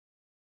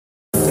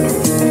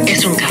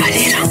Es un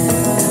caballero.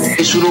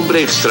 Es un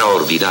hombre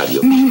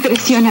extraordinario. Me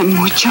impresiona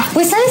mucho.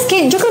 Pues sabes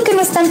que yo creo que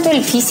no es tanto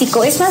el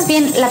físico, es más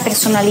bien la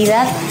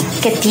personalidad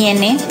que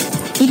tiene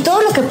y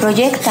todo lo que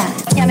proyecta.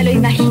 Ya me lo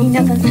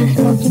imagino con su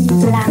smoking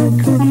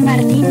blanco, un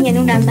martini en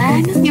una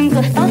mano y un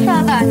costoso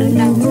habano en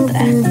la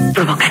otra.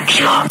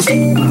 Provocativo.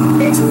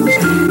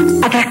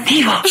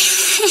 Atractivo.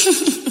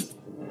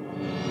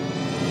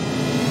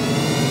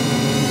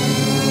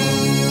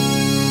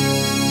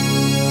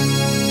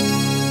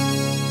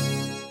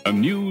 A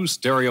new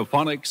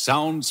stereophonic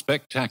sound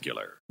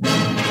spectacular.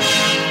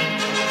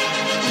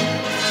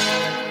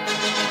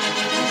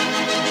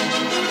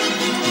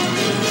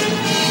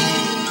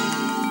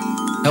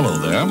 Hello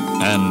there,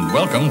 and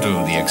welcome to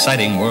the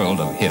exciting world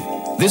of hip.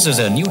 This is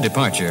a new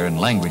departure in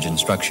language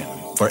instruction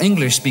for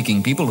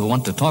English-speaking people who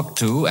want to talk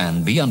to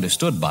and be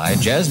understood by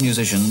jazz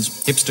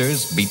musicians,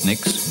 hipsters,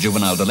 beatniks,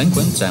 juvenile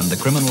delinquents, and the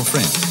criminal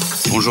fringe.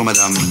 Bonjour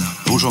madame,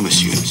 bonjour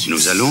monsieur.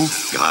 Nous allons,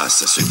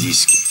 grâce à ce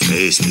disque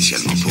créé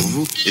spécialement pour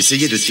vous,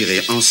 essayer de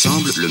tirer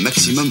ensemble le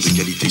maximum de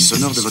qualité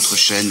sonore de votre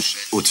chaîne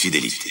haute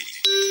fidélité.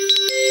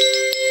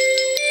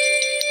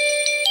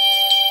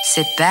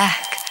 Sit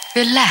back,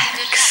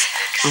 relax,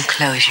 and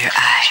close your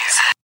eyes.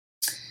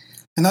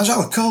 In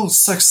Agile code,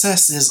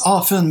 success is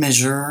often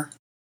measured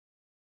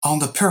on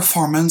the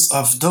performance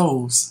of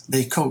those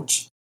they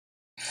coach,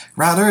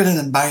 rather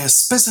than by a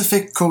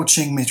specific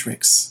coaching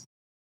matrix,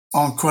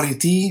 on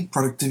quality,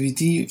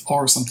 productivity,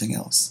 or something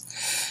else.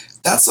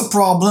 That's a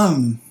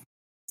problem,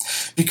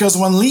 because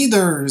when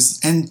leaders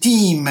and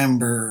team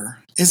members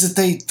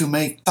hesitate to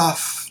make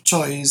tough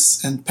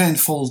choice and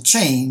painful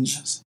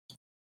changes,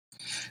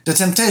 the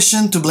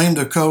temptation to blame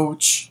the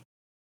coach,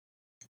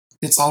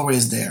 it's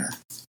always there.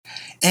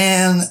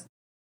 And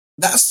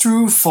that's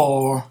true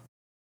for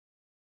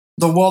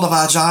the world of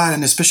Agile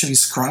and especially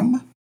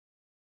Scrum,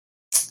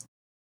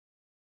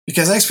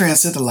 because I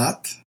experienced it a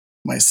lot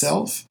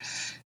myself.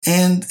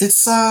 And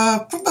it's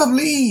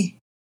probably,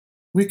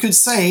 we could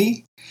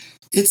say,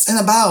 it's in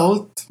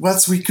about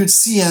what we could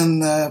see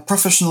in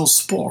professional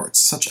sports,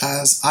 such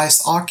as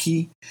ice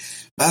hockey,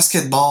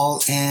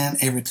 basketball, and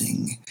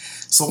everything.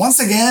 So once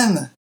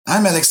again,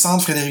 I'm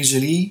Alexandre Frédéric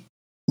Gély,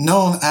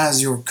 known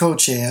as your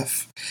Coach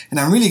AF, and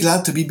I'm really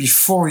glad to be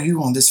before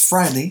you on this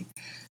Friday,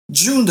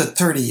 June the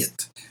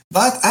 30th.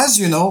 But as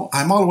you know,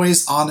 I'm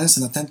always honest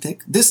and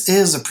authentic. This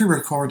is a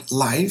pre-record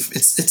live.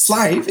 It's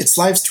live. It's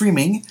live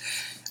streaming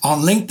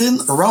on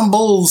LinkedIn,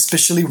 Rumble,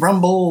 especially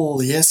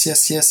Rumble. Yes.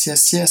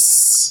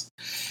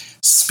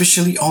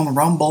 Especially on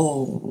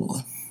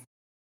Rumble.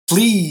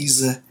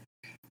 Please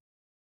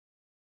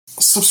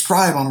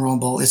subscribe on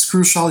Rumble. It's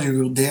crucial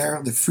you're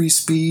there. The free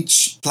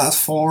speech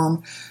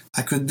platform.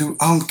 I could do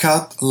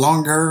uncut,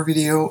 longer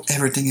video,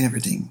 everything.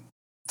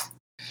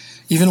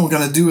 Even we're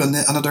going to do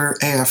another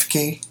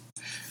AFK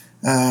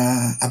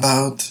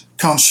about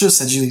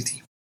conscious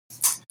agility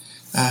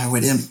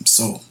with him.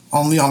 So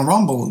only on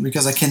Rumble,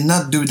 because I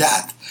cannot do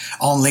that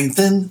on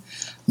LinkedIn,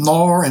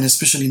 nor and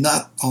especially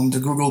not on the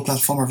Google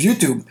platform of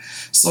YouTube.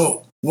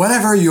 So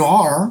whenever you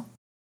are,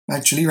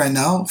 actually right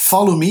now,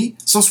 follow me,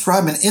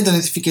 subscribe, and hit the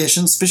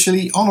notifications,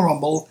 especially on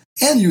Rumble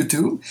and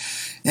YouTube.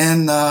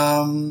 And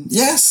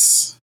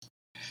yes,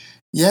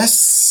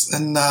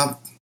 and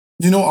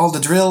you know all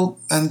the drill.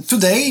 And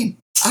today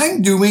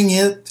I'm doing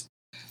it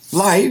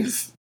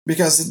live,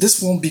 because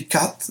this won't be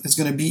cut. It's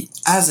going to be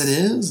as it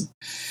is.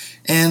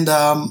 And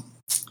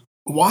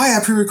why I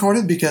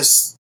pre-recorded?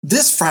 Because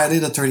this Friday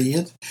the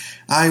 30th,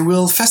 I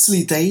will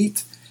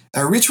facilitate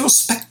a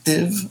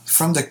retrospective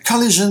from the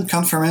Collision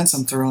Conference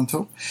in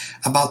Toronto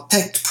about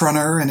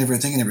techpreneur and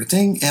everything.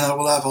 And I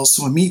will have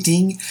also a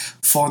meeting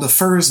for the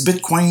first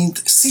Bitcoin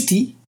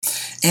city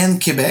in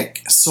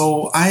Quebec.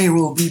 So I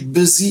will be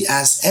busy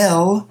as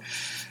hell.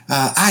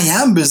 I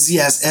am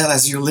busy as hell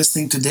as you're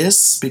listening to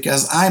this,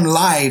 because I'm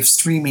live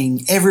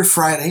streaming every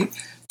Friday,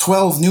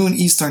 12 noon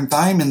Eastern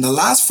Time, and the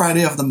last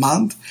Friday of the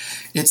month.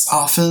 It's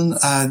often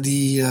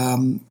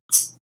the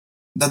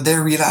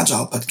Dare Real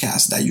Agile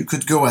podcast that you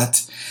could go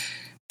at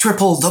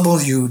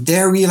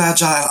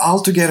www.darerealagile, all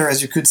together,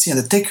 as you could see on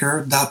the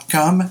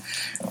ticker.com,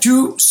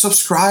 to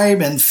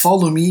subscribe and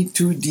follow me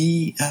to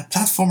the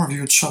platform of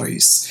your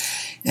choice.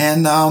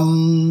 And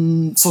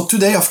so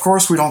today, of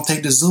course, we don't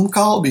take the Zoom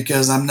call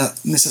because I'm not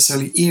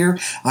necessarily here.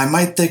 I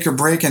might take a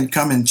break and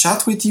come and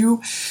chat with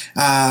you,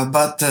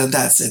 but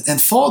that's it. And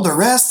for the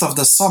rest of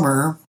the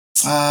summer,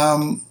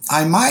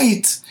 I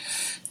might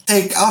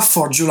take off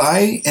for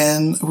July,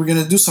 and we're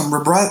going to do some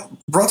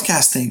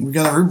broadcasting. We're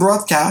going to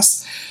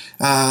rebroadcast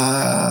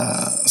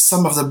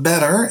some of the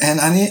better,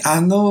 and I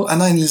know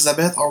Anna and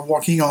Elizabeth are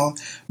working on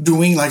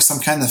doing like some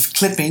kind of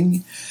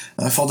clipping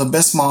for the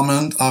best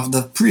moment of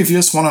the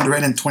previous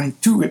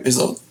 122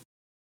 episode,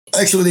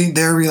 including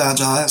their Real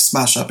Agile,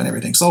 Smash Up, and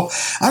everything. So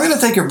I'm going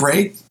to take a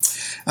break,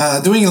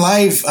 doing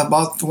live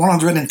about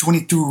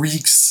 122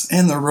 weeks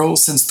in a row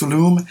since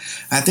Tulum.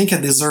 I think I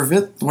deserve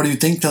it. What do you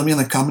think? Tell me in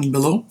the comment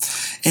below.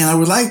 And I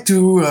would like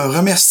to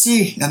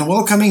remercier and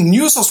welcoming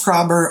new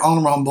subscriber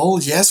on Rumble.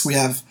 Yes, we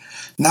have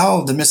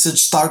Now the message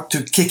start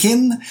to kick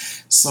in.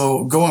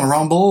 So go on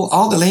Rumble.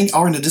 All the links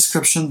are in the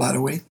description, by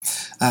the way,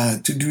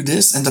 to do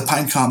this and the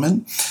Pine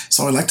Common.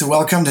 So I'd like to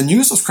welcome the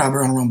new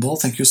subscriber on Rumble.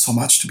 Thank you so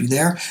much to be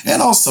there.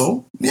 And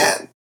also,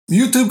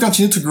 YouTube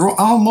continue to grow.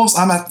 Almost,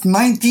 I'm at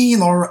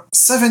 19 or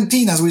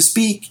 17 as we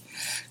speak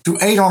to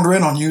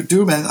 800 on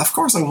YouTube. And of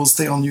course I will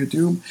stay on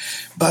YouTube,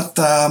 but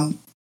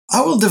I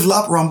will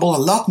develop Rumble a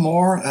lot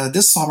more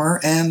this summer,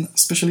 and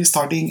especially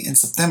starting in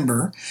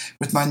September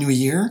with my new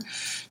year,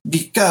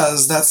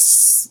 because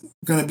that's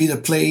going to be the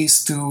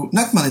place to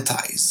not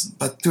monetize,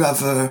 but to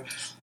have a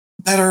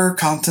better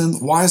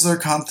content, wiser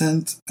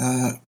content,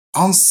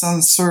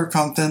 uncensored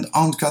content,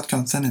 uncut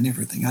content, and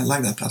everything. I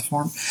like that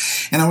platform.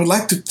 And I would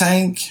like to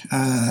thank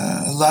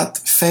a lot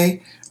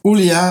Faye,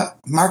 Ulia,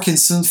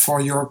 Markinson for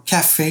your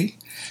cafe.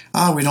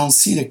 We don't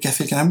see the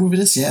cafe. Can I move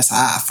this? Yes.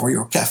 For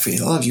your cafe.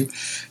 I love you.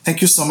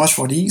 Thank you so much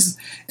for these.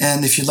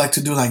 And if you'd like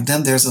to do like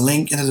them, there's a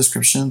link in the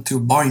description to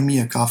buy me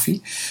a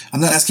coffee.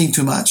 I'm not asking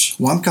too much.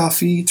 1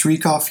 coffee, 3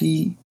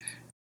 coffee,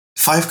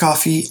 5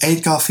 coffee,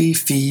 8 coffee,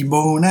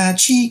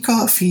 Fibonacci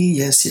coffee.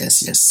 Yes.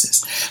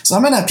 So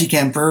I'm an happy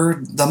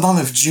camper. The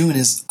month of June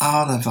is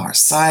out of our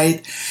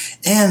sight.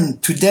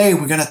 And today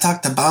we're going to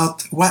talk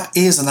about what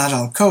is an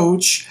Agile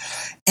coach.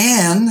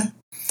 And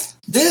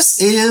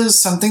this is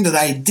something that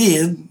I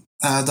did.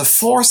 The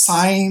 4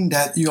 signs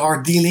that you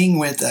are dealing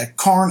with a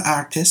corn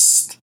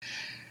artist,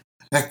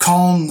 a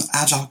corn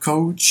Agile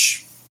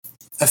coach,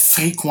 a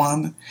freak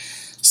one,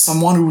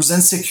 someone who's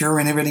insecure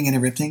and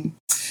everything.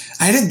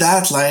 I did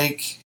that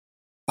like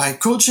by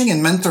coaching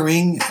and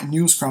mentoring a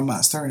new Scrum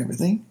Master and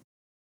everything.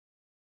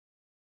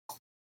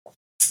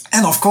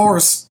 And of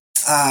course,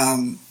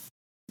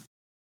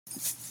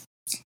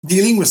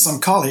 dealing with some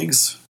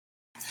colleagues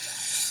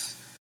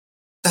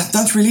that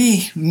don't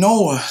really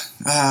know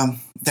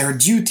their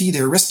duty,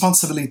 their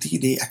responsibility,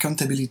 their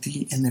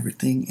accountability, and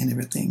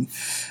everything,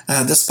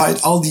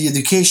 despite all the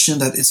education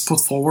that is put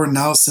forward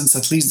now since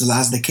at least the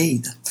last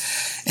decade.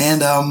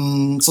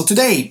 And so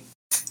today,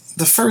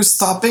 the first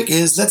topic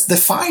is let's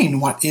define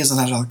what is an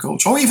Agile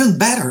coach, or even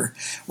better,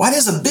 what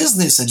is a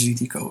business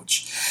agility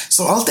coach.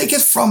 So I'll take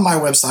it from my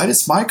website,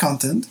 it's my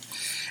content.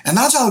 An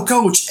Agile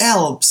coach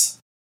helps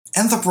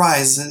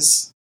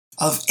enterprises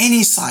of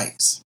any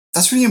size.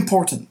 That's really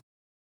important.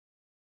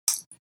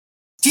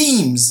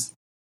 Teams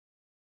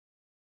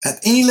at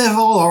any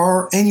level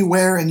or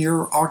anywhere in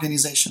your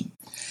organization.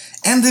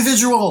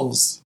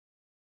 Individuals.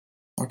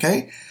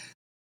 Okay?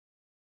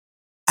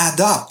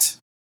 Adopt.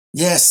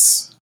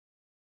 Yes.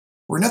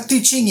 We're not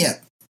teaching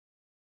yet.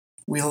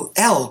 We'll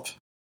help.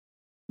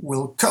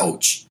 We'll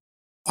coach.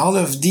 All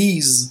of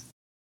these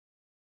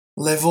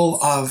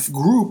level of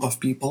group of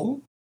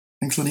people,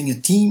 including a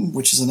team,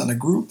 which is another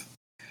group,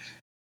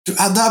 to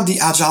adopt the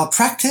Agile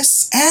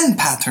practice and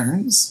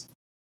patterns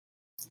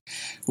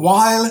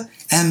while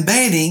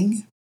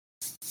embedding,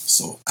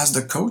 so as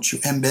the coach, you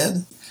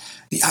embed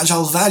the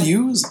Agile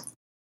values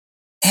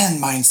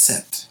and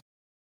mindset.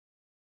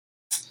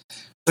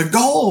 The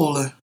goal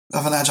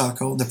of an Agile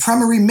coach, the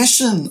primary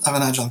mission of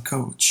an Agile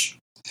coach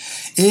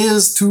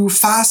is to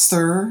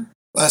foster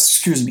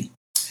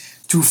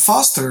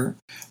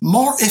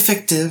more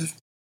effective,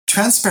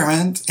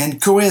 transparent,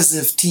 and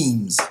cohesive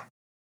teams,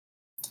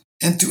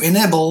 and to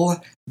enable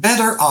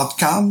better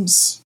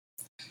outcomes,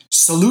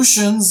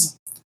 solutions,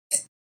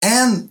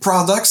 and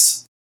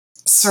products,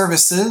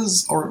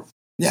 services,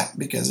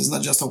 because it's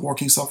not just a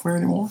working software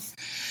anymore,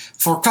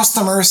 for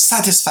customer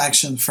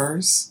satisfaction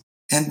first,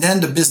 and then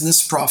the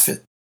business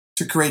profit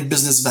to create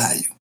business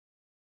value.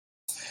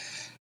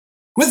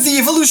 With the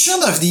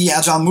evolution of the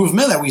Agile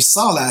movement that we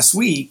saw last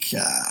week,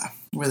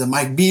 with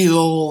Mike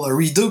Beadle,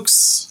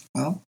 Redux,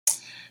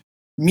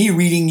 me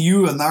reading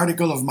you an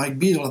article of Mike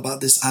Beadle about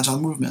this Agile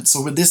movement.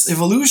 So with this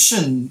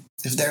evolution,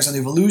 if there's an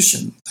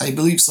evolution, I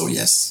believe so,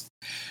 yes,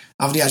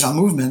 of the Agile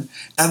movement,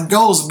 that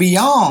goes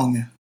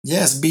beyond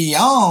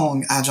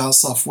Agile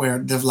software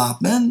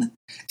development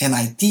and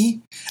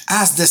IT,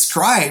 as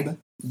described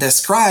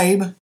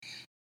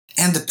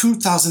in the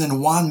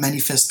 2001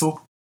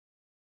 manifesto.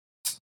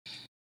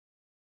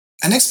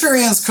 An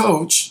experienced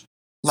coach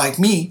like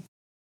me,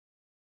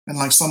 and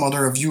like some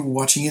other of you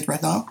watching it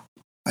right now,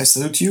 I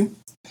salute you.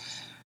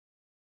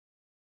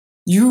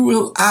 You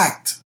will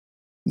act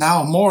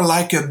now more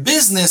like a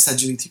business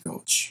agility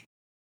coach,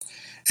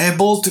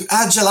 able to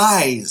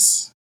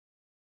agilize,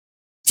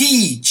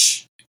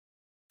 teach,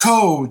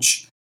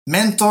 coach,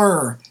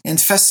 mentor,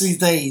 and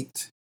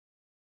facilitate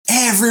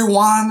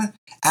everyone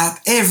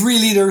at every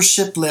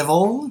leadership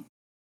level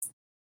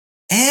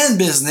and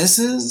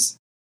businesses,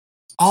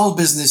 all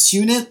business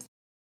unit,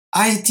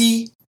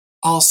 IT,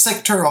 all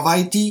sector of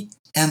IT,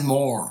 and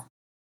more.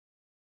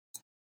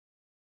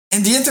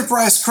 In the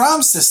enterprise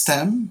Scrum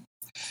system,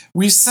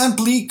 we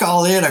simply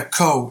call it a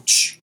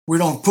coach. We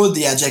don't put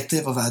the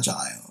adjective of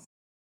agile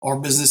or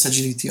business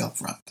agility up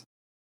front.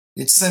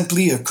 It's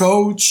simply a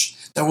coach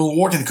that will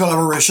work in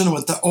collaboration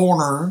with the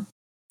owner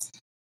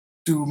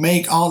to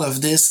make all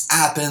of this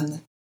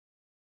happen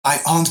by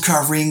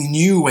uncovering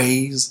new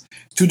ways,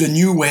 to the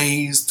new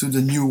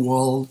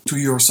world, to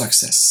your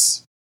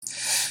success.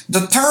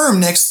 The term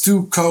next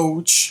to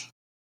coach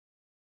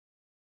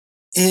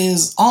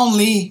is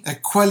only a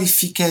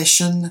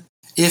qualification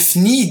if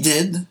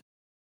needed,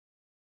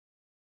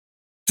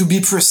 to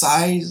be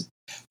precise,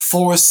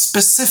 for a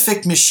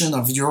specific mission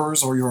of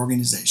yours or your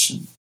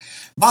organization.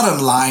 Bottom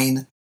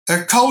line,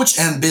 a coach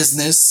in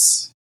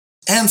business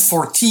and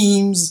for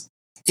teams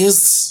he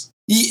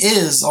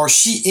is or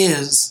she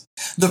is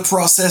the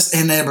process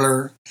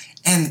enabler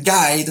and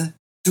guide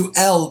to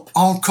help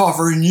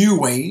uncover new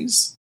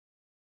ways,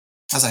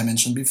 as I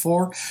mentioned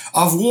before,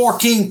 of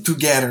working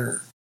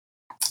together.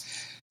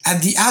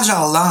 At the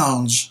Agile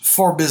Lounge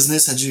for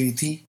Business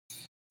Agility,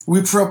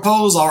 we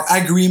propose our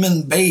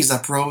agreement-based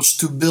approach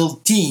to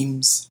build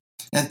teams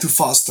and to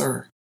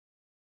foster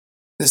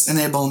this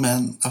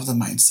enablement of the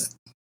mindset.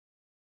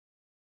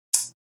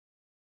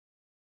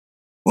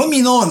 Let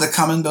me know in the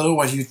comment below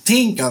what you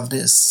think of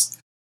this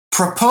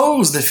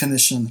proposed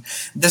definition,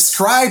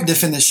 described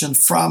definition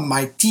from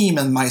my team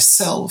and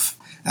myself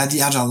at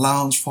the Agile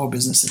Lounge for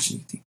Business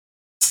Agility.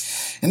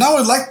 And now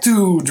I'd like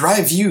to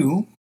drive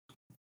you,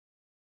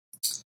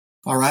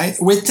 all right,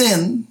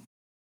 within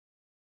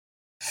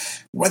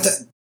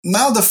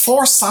now the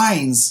 4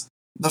 signs,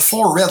 the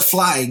 4 red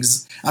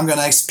flags I'm going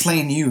to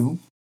explain you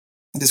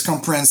in this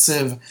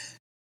comprehensive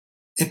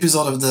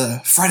episode of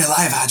the Friday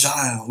Live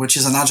Agile, which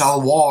is an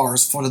Agile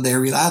Wars for the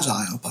Daily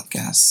Agile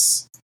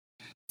podcast.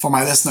 For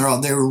my listener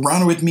out there who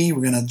run with me,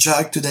 we're going to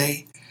jog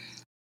today,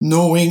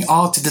 knowing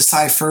how to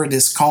decipher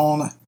this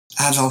con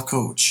Agile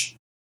coach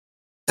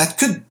that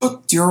could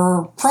put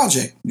your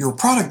project, your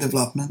product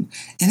development,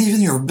 and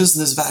even your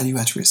business value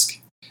at risk,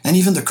 and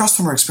even the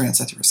customer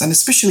experience at risk, and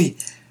especially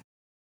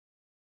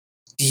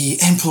the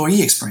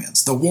employee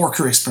experience, the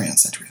worker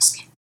experience at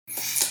risk.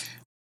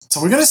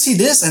 So we're going to see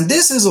this, and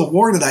this is a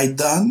work that I've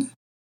done,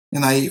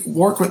 and I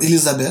work with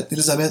Elizabeth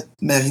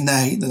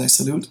Marinari, that I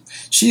salute.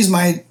 She's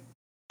my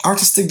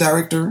artistic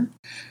director,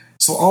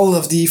 so all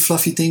of the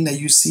fluffy thing that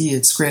you see,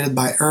 it's created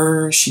by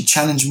her. She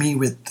challenged me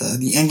with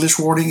the English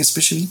wording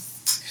especially,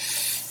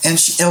 and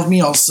she helped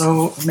me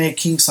also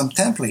making some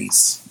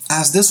templates,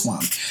 as this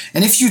one.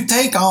 And if you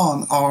take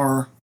on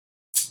our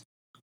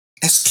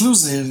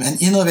exclusive and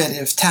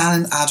innovative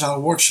Talent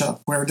Agile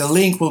workshop, where the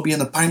link will be in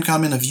the pinned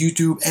comment of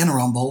YouTube and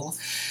Rumble,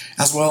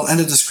 as well in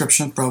the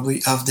description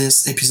probably of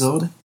this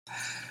episode.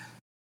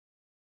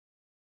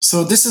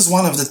 So this is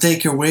one of the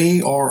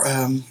takeaway or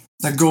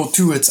the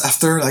go-to. It's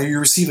after you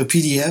receive a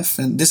PDF,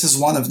 and this is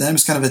one of them.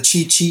 It's kind of a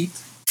cheat sheet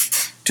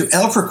to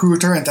help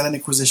recruiter and talent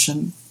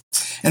acquisition.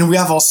 And we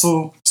have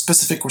also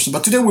specific questions.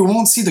 But today we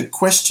won't see the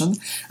question.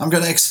 I'm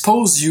going to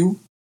expose you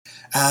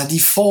the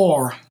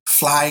 4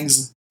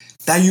 flags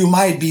that you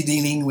might be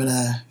dealing with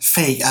a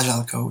fake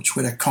Agile coach,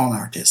 with a con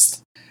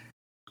artist.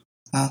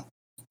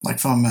 Like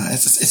from,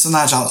 it's an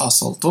Agile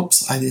hustle.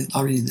 Oops, I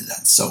already did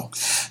that. So,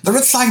 the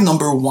red flag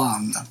number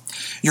 1,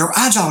 your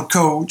Agile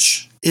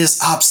coach is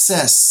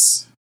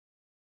obsessed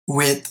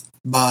with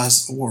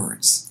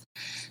buzzwords.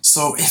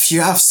 So, if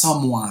you have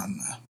someone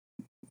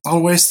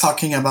always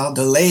talking about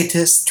the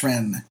latest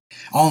trend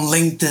on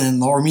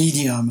LinkedIn or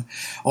Medium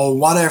or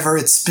whatever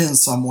it's been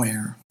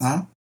somewhere,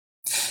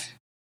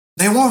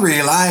 they won't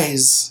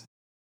realize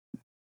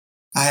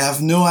I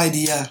have no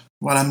idea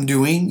what I'm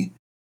doing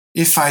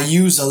if I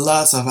use a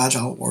lot of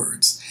Agile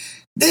words.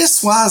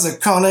 This was a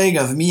colleague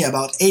of me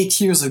about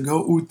 8 years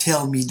ago who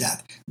told me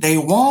that. They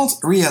won't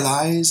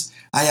realize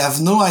I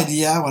have no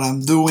idea what I'm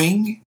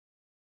doing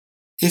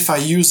if I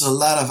use a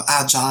lot of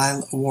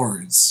Agile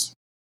words.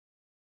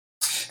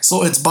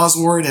 So it's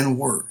buzzword and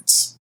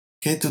words,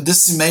 okay, to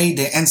decimate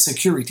the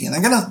insecurity. And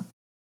I'm going to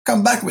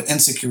come back with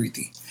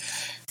insecurity.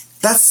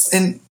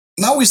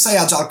 Now we say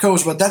Agile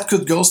coach, but that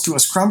could go to a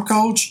Scrum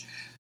coach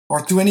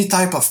or to any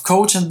type of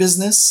coach and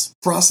business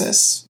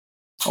process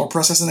or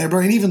process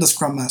enabler, and even the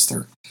Scrum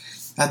Master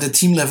at the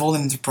team level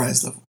and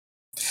enterprise level.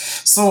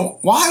 So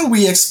while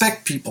we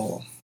expect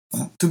people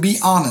to be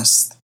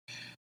honest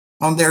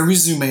on their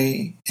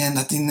resume and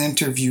at an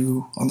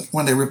interview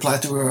when they reply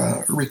to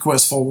a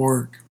request for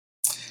work,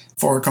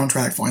 for a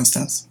contract, for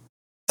instance,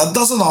 that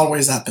doesn't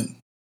always happen.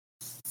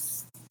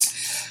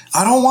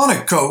 I don't want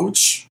a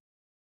coach.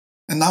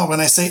 And now when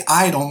I say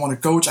I don't want a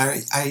coach,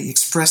 I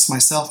express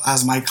myself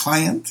as my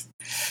client.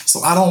 So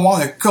I don't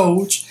want a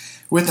coach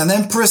with an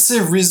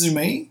impressive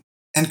resume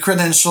and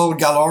credential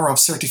galore of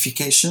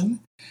certification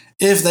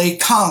if they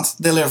can't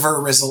deliver a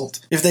result,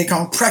 if they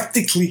can't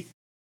practically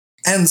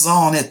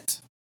hands-on it.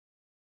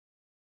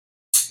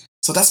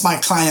 So that's my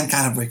client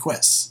kind of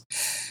request.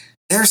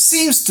 There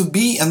seems to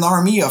be an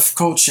army of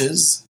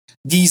coaches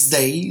these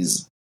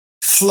days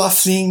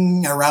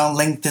fluffing around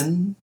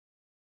LinkedIn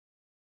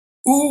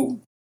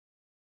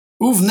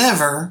who've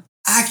never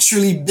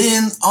actually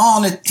been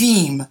on a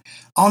team,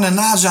 on an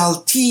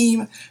Agile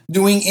team,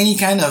 doing any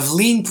kind of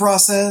lean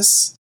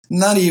process,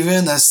 not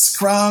even a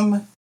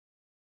Scrum,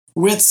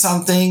 with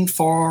something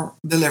for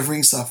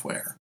delivering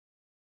software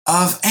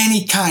of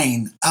any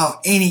kind,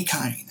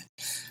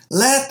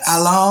 let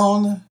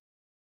alone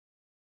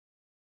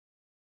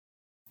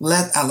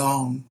let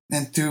alone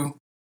into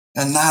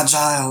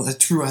a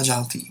true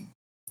Agile team.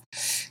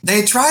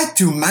 They tried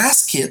to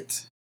mask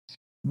it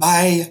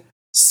by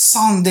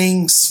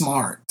sounding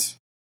smart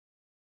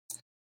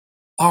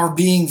or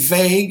being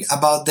vague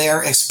about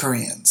their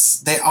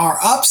experience. They are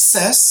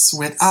obsessed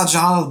with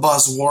Agile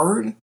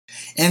buzzword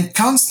and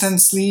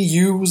constantly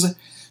use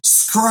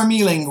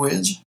scrummy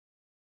language.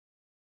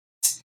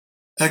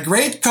 A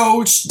great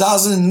coach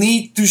doesn't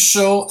need to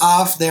show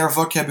off their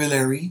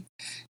vocabulary.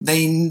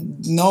 They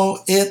know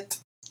it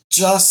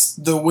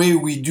just the way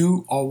we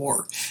do our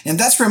work. And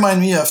that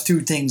reminds me of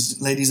two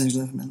things, ladies and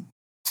gentlemen.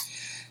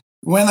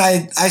 When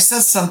I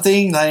said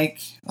something like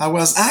I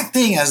was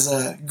acting as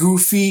a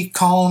goofy,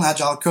 calm,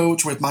 agile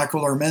coach with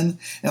Michael Ehrman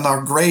in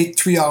our great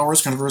 3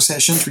 hours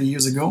conversation 3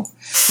 years ago,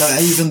 that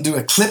I even do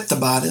a clip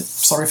about it.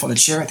 Sorry for the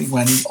chair, I think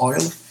I need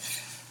oil.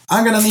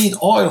 I'm gonna need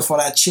oil for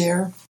that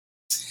chair.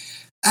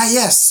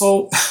 Yes,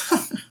 so...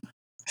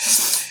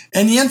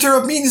 and he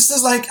interrupts me and he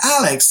says like,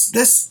 Alex,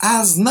 this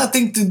has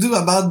nothing to do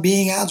about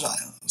being agile.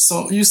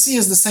 So you see,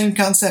 it's the same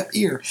concept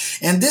here.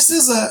 And this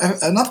is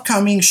an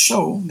upcoming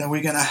show that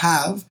we're going to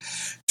have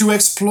to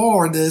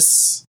explore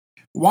this.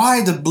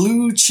 Why the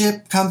blue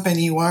chip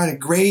company, why the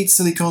great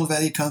Silicon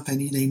Valley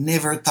company, they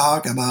never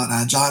talk about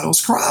Agile or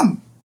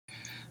Scrum.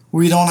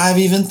 We don't have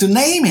even to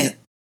name it.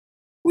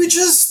 We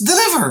just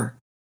deliver.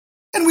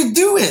 And we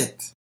do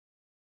it.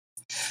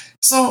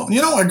 So,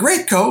 a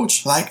great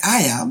coach like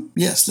I am,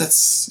 yes,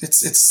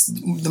 it's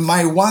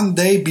my one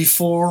day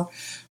before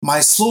my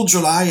slow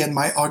July and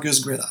my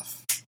August grid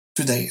off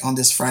today on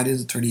this Friday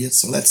the 30th.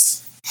 So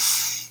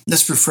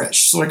let's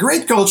refresh. So a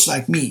great coach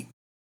like me,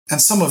 and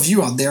some of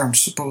you out there, I'm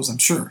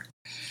sure,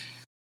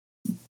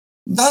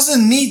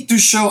 doesn't need to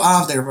show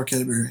off their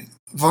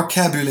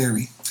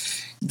vocabulary.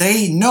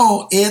 They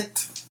know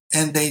it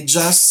and they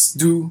just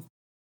do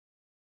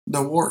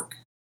the work.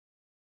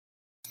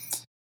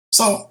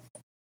 So,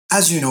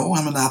 as you know,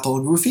 I'm an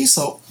Apple goofy,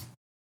 so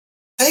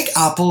take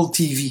Apple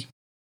TV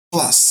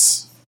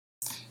Plus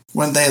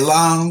when they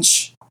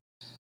launch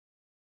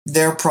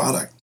their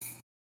product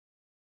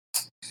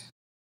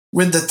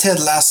with the Ted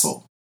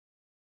Lasso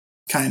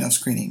kind of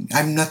screening.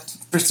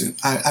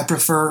 I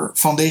prefer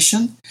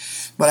Foundation,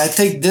 but I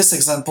take this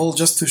example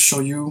just to show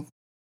you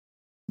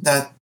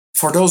that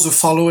for those who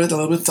follow it a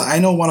little bit, I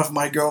know one of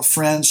my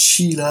girlfriends,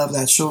 she loved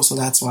that show, so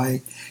that's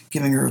why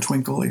giving her a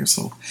twinkle here.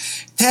 So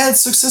Ted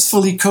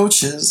successfully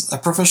coaches a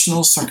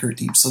professional soccer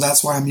team. So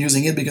that's why I'm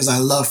using it, because I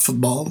love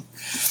football.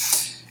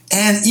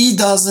 And he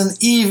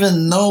doesn't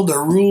even know the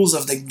rules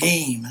of the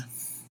game.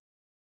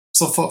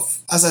 So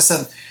as I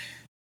said,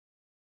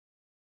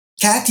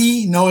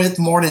 Kathy knows it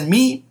more than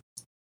me,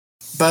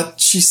 but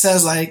she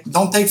says like,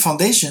 don't take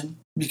Foundation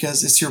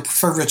because it's your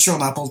favorite show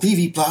on Apple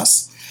TV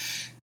Plus.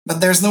 But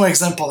there's no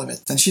example of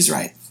it, and she's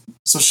right.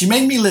 So she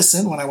made me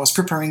listen when I was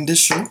preparing this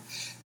show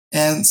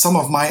and some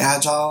of my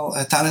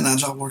talent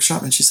agile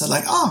workshop, and she said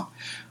like,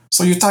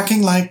 so you're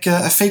talking like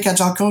a fake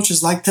agile coach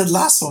is like Ted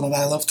Lasso that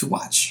I love to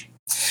watch.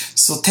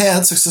 So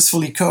Ted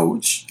successfully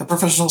coached a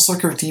professional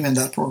soccer team in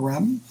that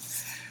program,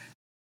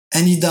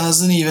 and he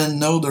doesn't even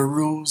know the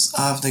rules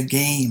of the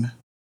game.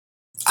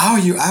 How,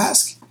 you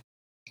ask?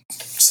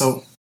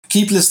 So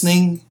keep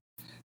listening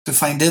to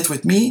find it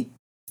with me,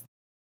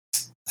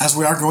 as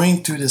we are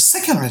going to the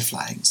second red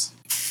flags,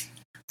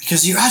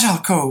 because your agile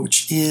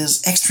coach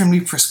is extremely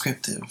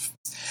prescriptive.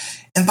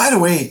 And by the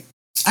way,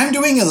 I'm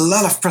doing a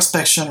lot of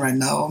prospection right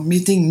now,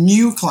 meeting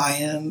new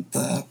client,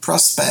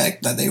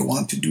 prospect that they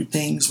want to do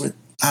things with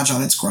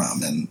Agile and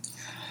Scrum and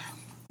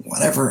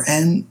whatever.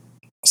 And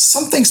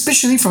something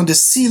especially from the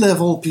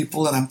C-level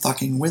people that I'm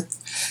talking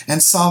with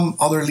and some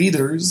other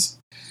leaders,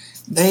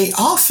 they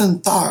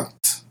often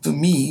talked to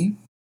me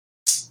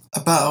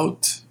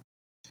about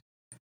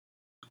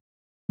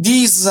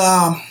these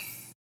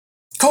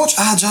coach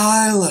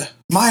Agile,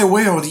 my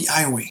way or the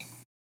highway.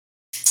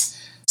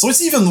 So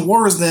it's even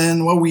worse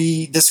than what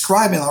we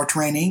describe in our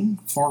training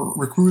for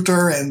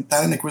recruiter and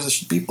talent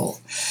acquisition people.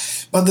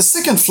 But the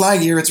second flag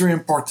here, it's very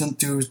important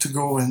to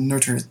go and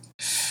nurture it.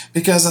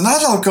 Because an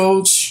Agile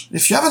coach,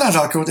 if you have an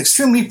Agile coach,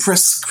 extremely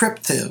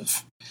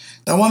prescriptive.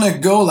 They want to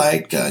go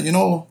like,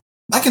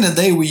 back in the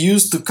day, we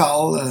used to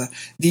call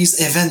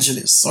these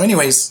evangelists. So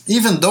anyways,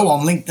 even though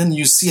on LinkedIn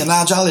you see an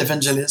Agile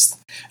evangelist,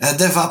 a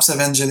DevOps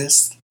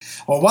evangelist,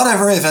 or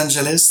whatever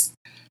evangelist,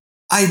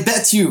 I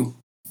bet you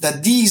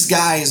that these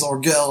guys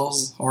or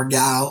girls or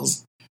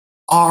gals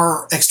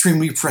are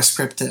extremely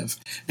prescriptive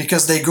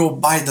because they go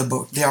by the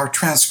book. They are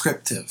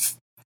transcriptive.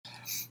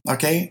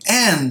 Okay?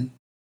 And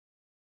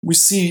we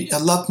see a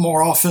lot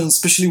more often,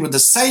 especially with the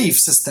SAFe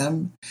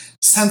system,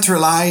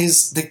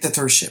 centralized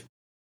dictatorship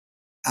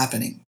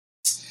happening.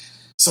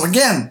 So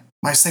again,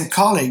 my same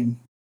colleague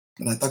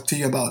that I talked to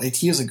you about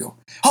 8 years ago.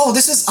 Oh,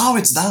 this is how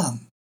it's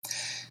done.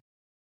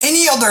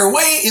 Any other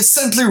way is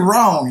simply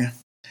wrong.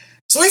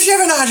 So if you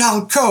have an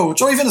Agile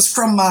coach or even a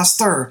Scrum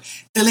Master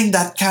telling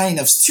that kind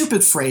of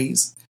stupid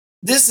phrase,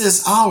 this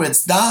is how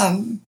it's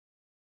done,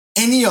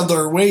 any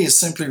other way is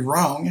simply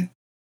wrong,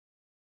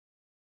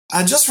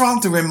 I just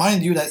want to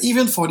remind you that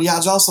even for the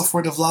Agile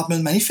Software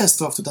Development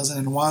Manifesto of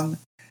 2001,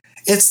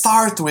 it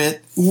starts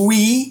with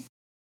we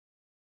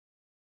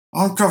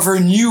uncover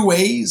new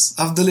ways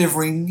of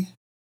delivering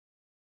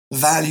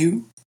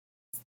value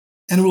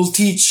and will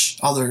teach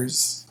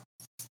others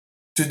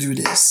to do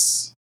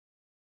this.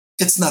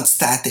 It's not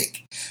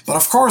static. But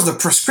of course, the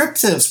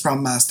prescriptive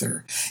Scrum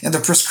Master and the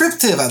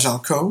prescriptive Agile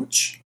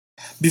Coach,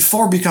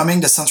 before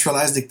becoming the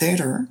centralized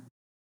dictator,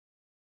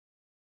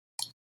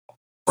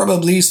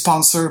 probably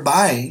sponsored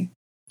by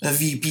a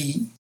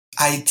VP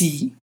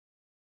IT,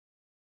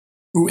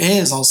 who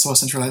is also a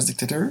centralized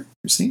dictator,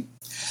 you see.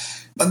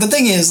 But the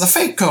thing is, a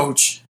fake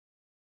coach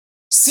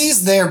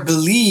sees their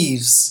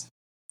beliefs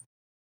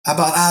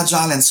about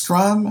Agile and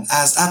Scrum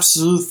as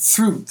absolute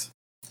truth.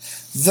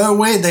 The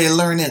way they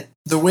learn it,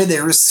 the way they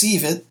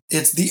receive it,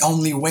 it's the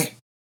only way.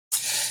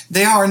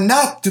 They are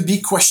not to be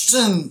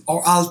questioned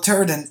or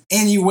altered in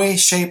any way,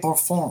 shape, or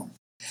form.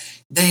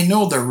 They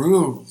know the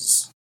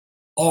rules,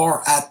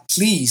 or at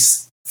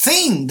least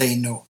think they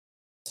know,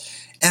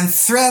 and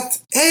threat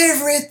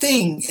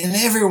everything and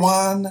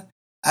everyone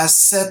as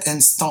set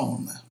in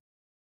stone.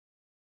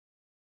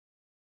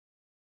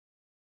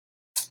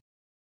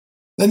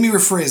 Let me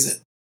rephrase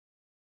it,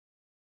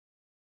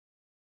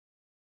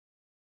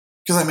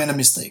 because I made a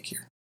mistake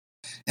here.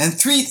 And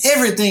treat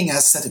everything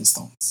as set in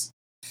stones,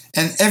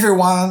 and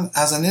everyone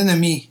as an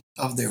enemy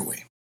of their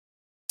way.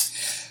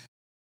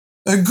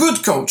 A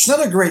good coach,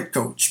 not a great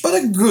coach, but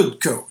a good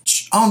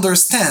coach,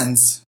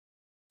 understands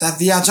that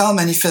the Agile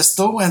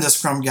Manifesto and the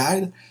Scrum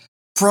Guide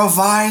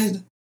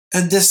provide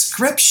a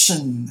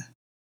description,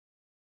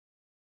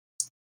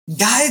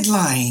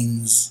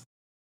 guidelines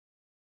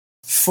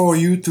for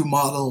you to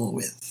model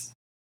with.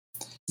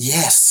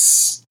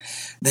 Yes,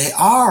 they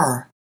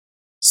are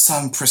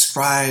some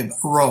prescribed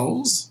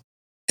roles,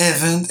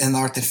 event, and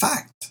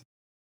artifact.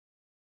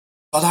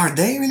 But are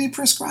they really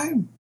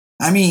prescribed?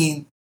 I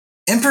mean,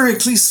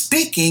 empirically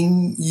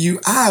speaking,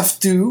 you have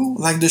to,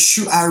 like the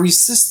shoe-ary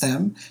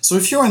system. So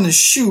if you're in a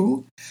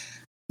shoe,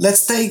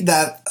 let's take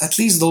that, at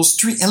least those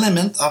 3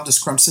 elements of the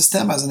Scrum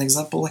system as an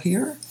example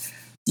here.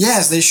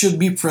 Yes, they should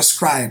be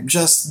prescribed.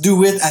 Just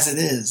do it as it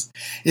is.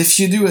 If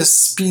you do a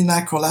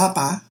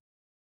spinacolapa,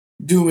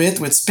 do it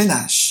with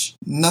spinach,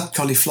 not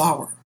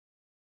cauliflower.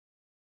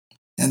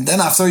 And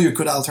then after you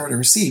could alter the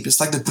recipe. It's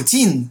like the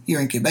poutine here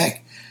in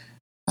Quebec.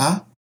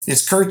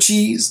 It's curd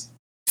cheese,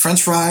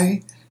 French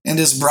fry, and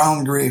this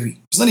brown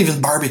gravy. It's not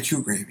even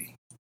barbecue gravy.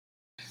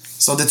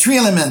 So the 3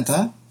 elements,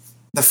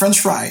 the French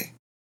fry,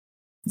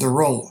 the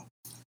roll,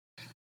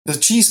 the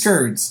cheese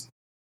curds,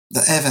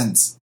 the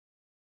events,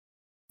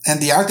 and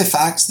the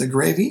artifacts, the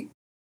gravy.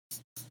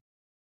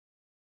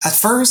 At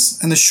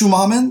first, in the shoe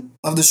moment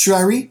of the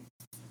shoe-ary,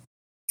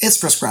 it's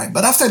prescribed.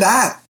 But after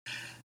that,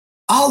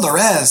 all the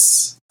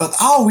rest, but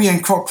how we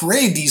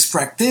incorporate these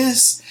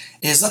practices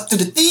is up to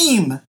the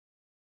team,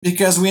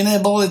 because we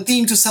enable the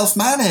team to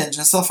self-manage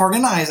and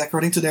self-organize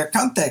according to their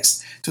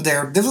context, to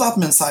their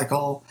development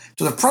cycle,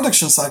 to the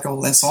production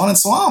cycle, and so on and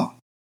so on.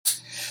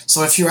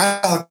 So if you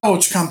have a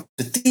coach come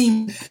to the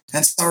team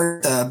and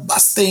start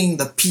busting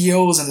the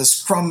POs and the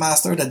Scrum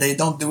Master that they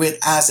don't do it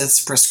as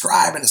it's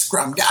prescribed in the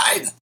Scrum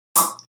Guide,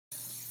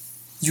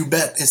 you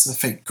bet it's a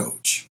fake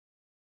coach.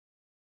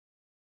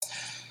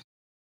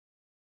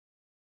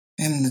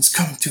 And it's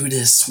come to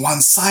this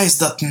one size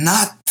does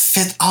not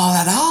fit all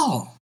at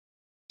all.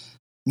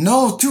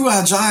 No 2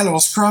 Agile or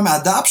Scrum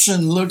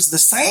adoption looks the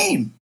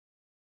same.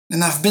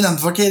 And I've been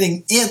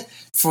advocating it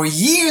for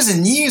years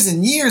and years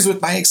and years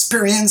with my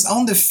experience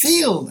on the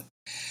field.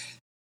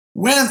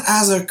 When,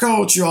 as a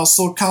coach, you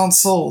also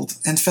consult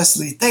and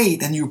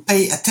facilitate and you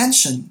pay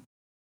attention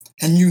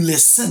and you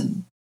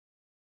listen,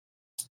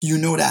 you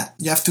know that.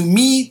 You have to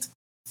meet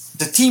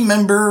the team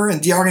member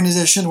and the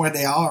organization where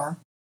they are,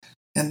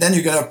 and then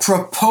you got to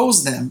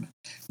propose them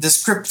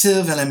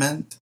descriptive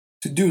element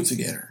to do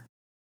together.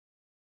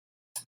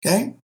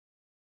 Okay?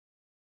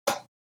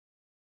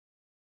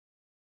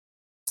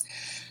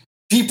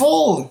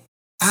 People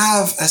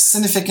have a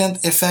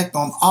significant effect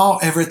on how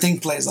everything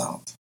plays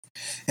out.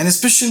 And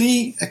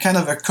especially a kind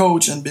of a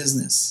coach in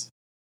business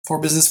for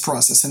business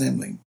process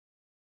enabling.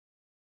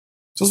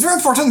 So it's very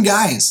important,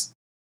 guys.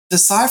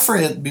 Decipher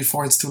it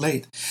before it's too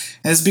late.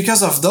 And it's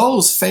because of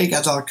those fake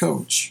Agile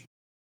coach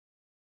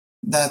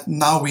that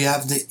now we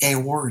have the A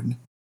word.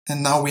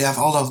 And now we have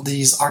all of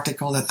these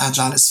articles that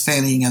Agile is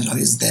failing, Agile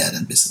is dead,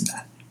 and this and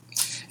that.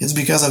 It's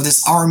because of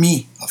this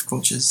army of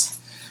coaches,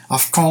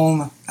 of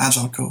con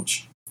Agile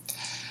coach.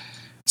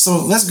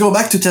 So let's go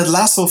back to Ted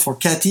Lasso for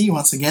Cathy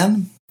once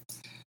again.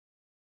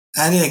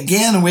 And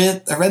again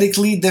with a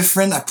radically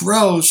different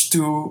approach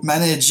to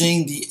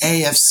managing the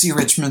AFC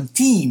Richmond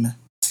team.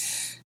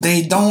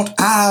 They don't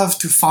have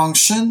to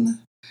function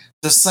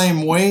the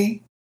same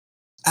way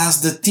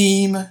as the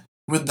team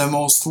with the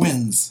most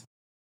wins.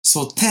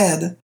 So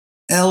Ted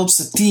helps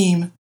the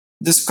team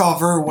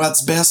discover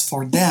what's best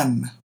for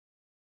them.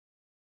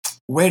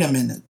 Wait a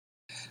minute.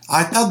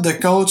 I thought the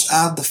coach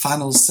had the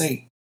final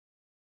say.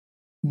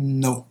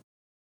 No.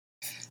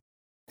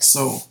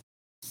 So,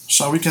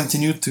 shall we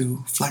continue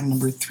to flag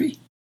number 3?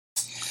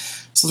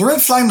 So the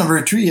red flag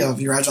number 3 of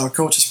your Agile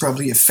coach is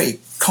probably a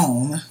fake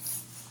con.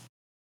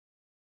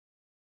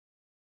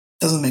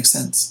 Doesn't make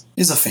sense.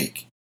 Is a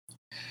fake.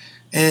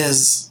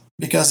 Is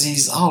because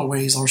he's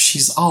always or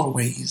she's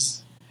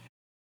always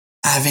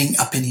having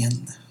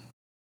opinion.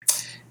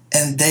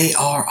 And they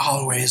are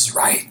always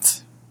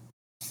right.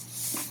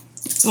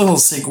 It's a little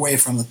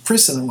segue from the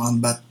precedent one,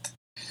 but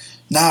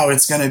now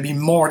it's going to be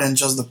more than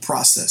just the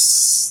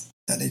process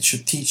that it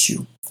should teach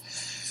you.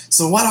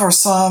 So what are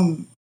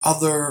some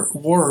other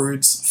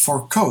words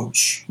for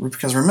coach?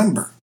 Because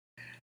remember,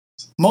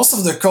 most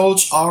of the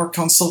coach are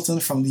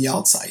consultants from the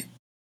outside.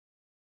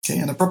 Okay,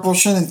 and the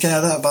proportion in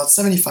Canada, about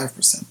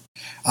 75%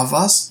 of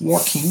us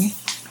working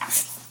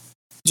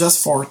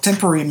just for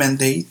temporary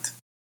mandate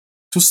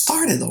to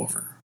start it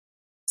over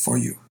for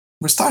you.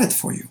 We started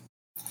for you.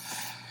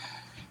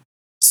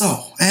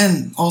 So,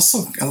 and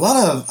also a lot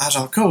of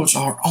Agile coach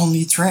are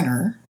only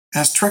trainer,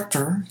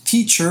 instructor,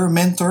 teacher,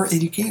 mentor,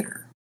 educator.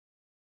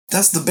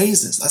 That's the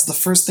basis. That's the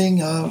first thing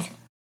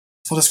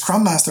for the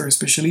Scrum Master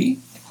especially,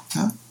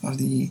 of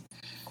the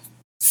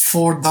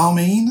 4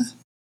 domain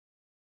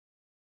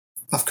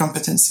of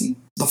competency,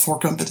 the 4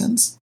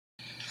 competence.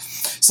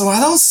 So I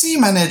don't see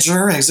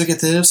manager,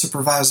 executive,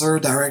 supervisor,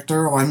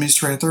 director, or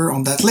administrator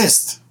on that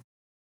list.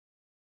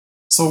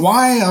 So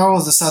why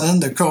all of a sudden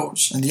the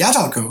coach and the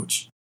Agile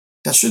coach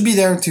that should be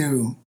there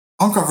to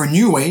uncover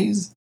new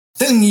ways,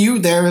 telling you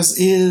there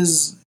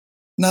is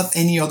not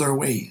any other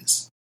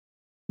ways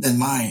than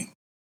mine?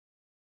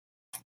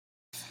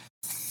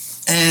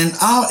 And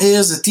how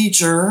is a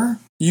teacher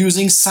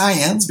using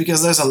science,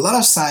 because there's a lot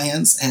of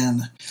science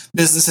and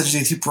business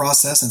agility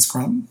process and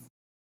Scrum.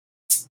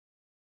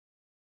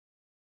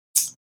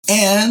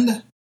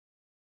 And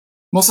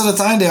most of the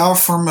time they are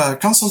from a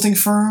consulting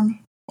firm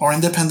or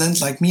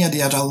independent like me at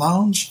the Agile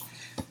Lounge.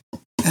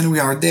 And we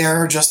are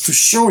there just to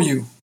show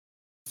you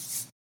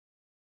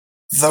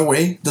the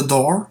way, the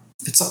door.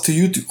 It's up to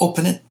you to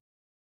open it.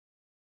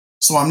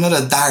 So I'm not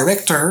a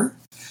director,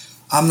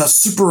 I'm not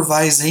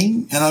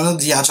supervising, and I'm not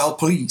the Agile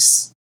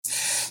police.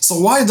 So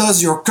why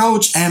does your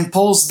coach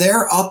impose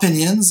their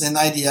opinions and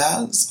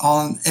ideas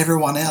on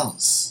everyone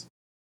else?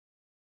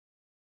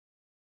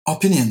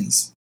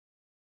 Opinions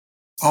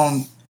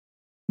on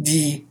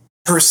the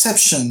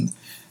perception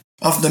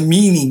of the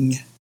meaning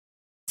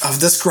of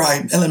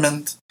described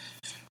element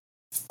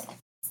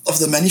of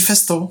the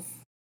manifesto,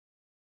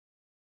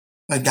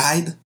 a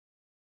guide,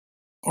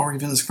 or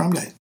even a Scrum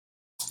guide.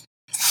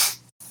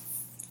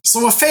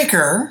 So a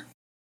faker,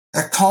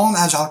 a con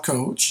Agile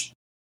coach,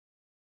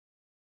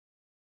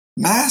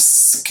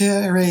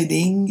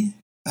 masquerading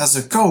as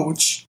a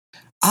coach,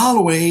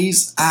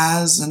 always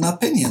has an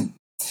opinion.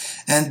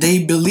 And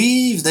they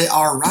believe they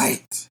are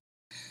right.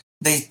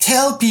 They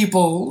tell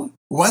people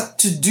what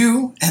to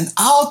do and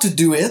how to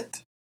do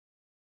it.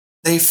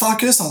 They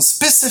focus on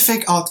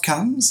specific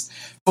outcomes,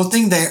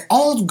 putting their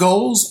own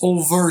goals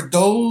over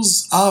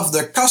those of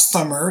the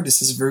customer,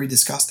 this is very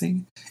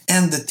disgusting,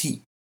 and the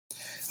team.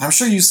 I'm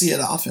sure you see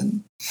it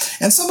often.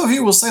 And some of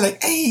you will say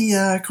like,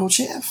 hey, Coach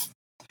F,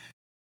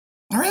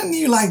 aren't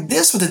you like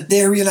this with the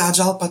Dairy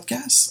Agile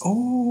podcast?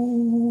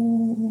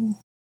 Oh,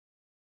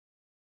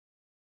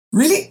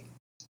 really?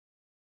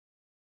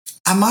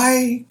 Am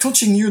I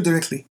coaching you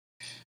directly?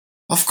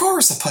 Of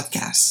course, a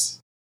podcast,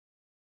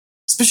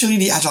 especially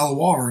the Agile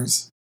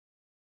Wars.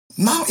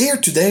 Now here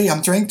today,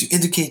 I'm trying to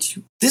educate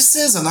you. This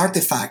is an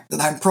artifact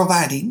that I'm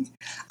providing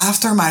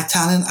after my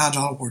Talent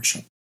Agile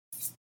workshop.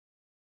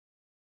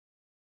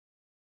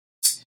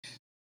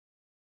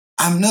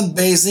 I'm not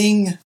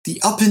basing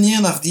the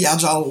opinion of the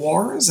Agile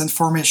Wars and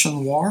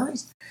Formation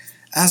Wars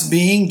as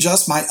being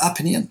just my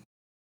opinion.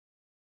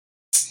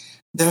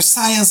 There's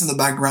science in the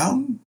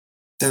background,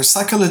 there's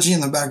psychology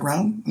in the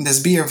background, and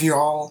there's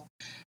behavioral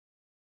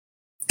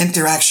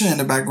interaction in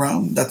the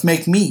background that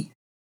make me,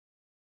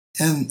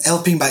 and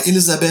helping by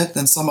Elizabeth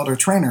and some other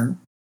trainer,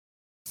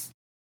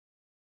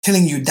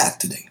 telling you that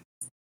today.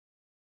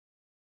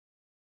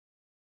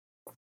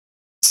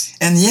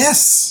 And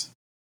yes,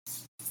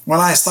 when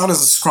I started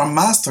as a Scrum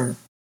Master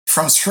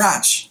from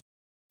scratch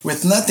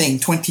with nothing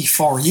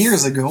 24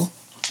 years ago,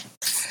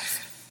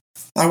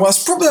 I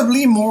was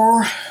probably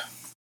more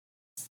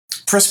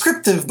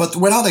prescriptive, but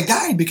without a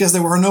guide because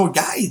there were no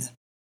guide.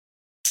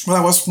 But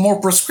I was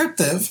more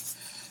prescriptive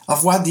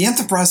of what the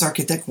enterprise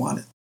architect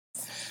wanted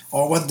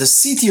or what the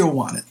CTO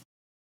wanted.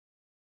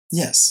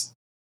 Yes.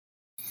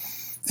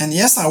 And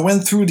yes, I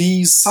went through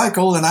these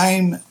cycles and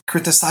I'm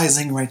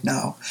criticizing right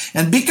now.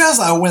 And because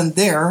I went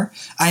there,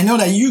 I know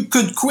that you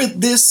could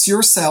quit this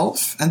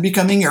yourself and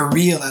becoming a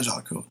real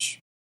Agile coach.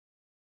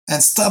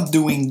 And stop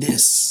doing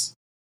this.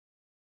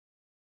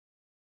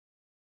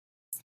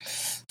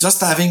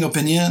 Just having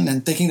opinion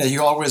and thinking that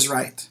you're always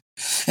right.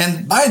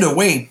 And by the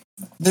way,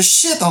 the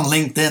shit on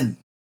LinkedIn,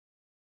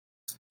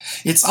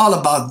 it's all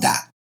about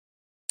that.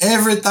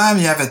 Every time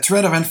you have a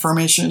thread of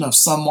information of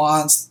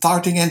someone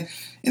starting and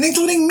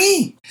including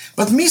me.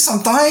 But me,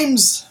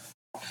 sometimes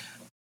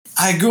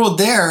I go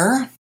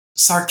there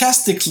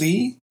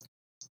sarcastically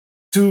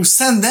to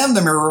send them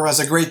the mirror as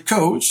a great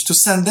coach, to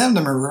send them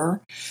the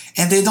mirror,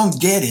 and they don't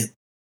get it.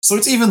 So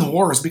it's even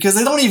worse because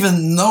they don't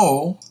even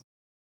know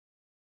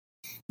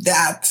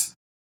that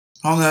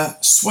on a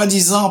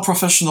soi-disant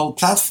professional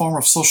platform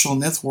of social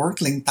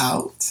network linked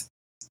out,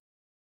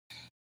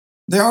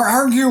 they are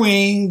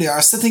arguing, they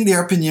are setting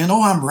their opinion.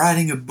 Oh, I'm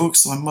writing a book,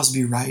 so I must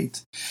be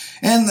right.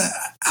 And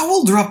I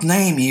will drop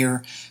name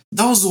here.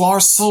 Those who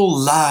are so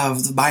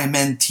loved by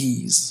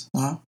mentees,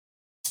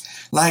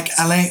 like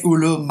Alain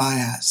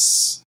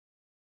Oulou-Mayas,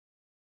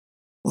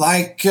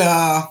 like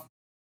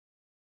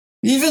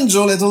even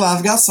Joe Little.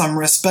 I've got some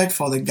respect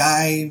for the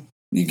guy.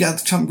 He got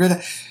some great,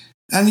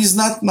 and he's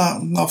not.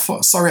 No,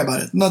 sorry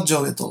about it. Not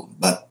Joe Little,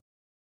 but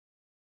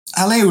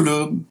Alain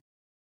Oulou.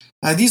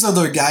 These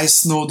other guys,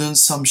 Snowden,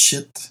 some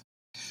shit,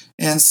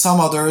 and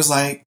some others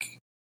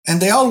and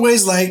they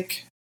always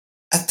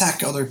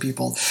attack other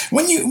people.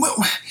 When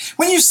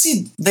you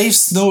see Dave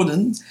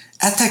Snowden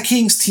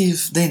attacking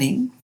Steve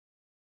Denning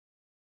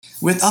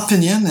with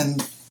opinion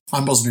and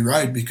I must be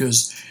right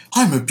because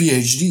I'm a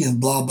PhD and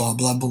blah blah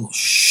blah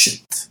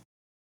bullshit.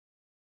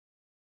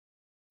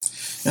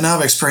 And I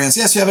have experience.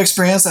 Yes, you have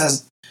experience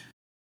as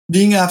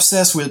being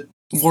obsessed with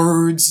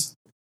words,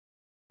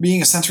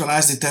 being a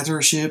centralized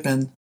dictatorship,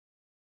 and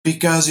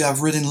because you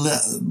have written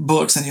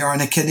books and you're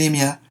in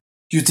academia,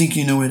 you think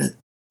you know it.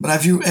 But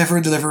have you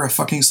ever delivered a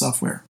fucking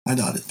software? I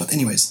doubt it. But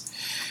anyways.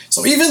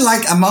 So even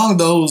among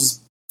those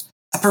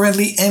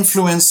apparently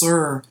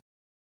influencer,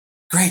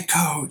 great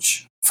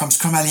coach from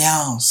Scrum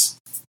Alliance,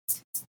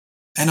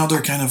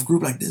 another kind of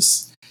group like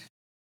this.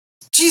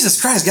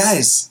 Jesus Christ,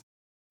 guys.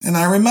 And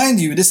I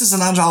remind you, this is an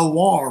Agile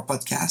War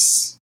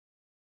podcast.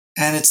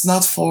 And it's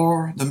not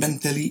for the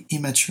mentally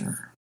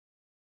immature.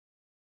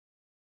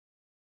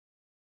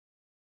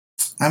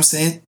 I'm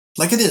saying it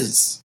like it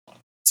is.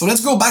 So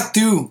let's go back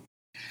to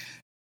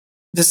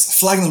this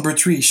flag number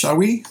 3, shall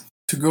we?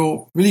 To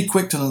go really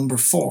quick to number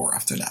 4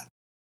 after that.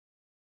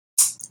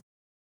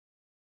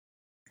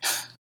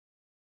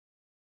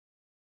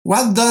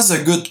 What does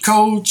a good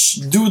coach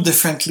do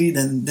differently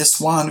than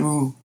this one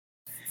who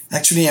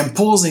actually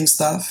imposing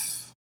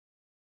stuff,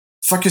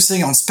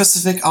 focusing on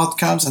specific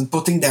outcomes and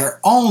putting their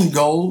own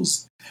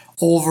goals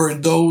over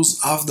those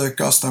of the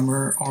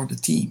customer or the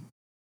team?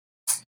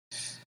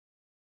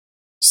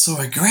 So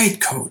a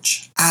great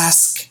coach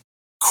asks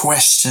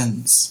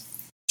questions,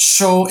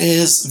 show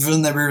his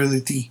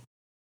vulnerability.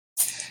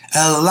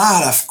 A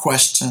lot of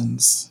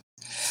questions.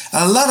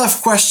 A lot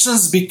of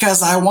questions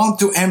because I want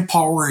to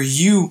empower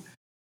you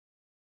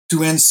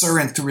to answer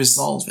and to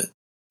resolve it.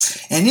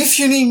 And if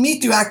you need me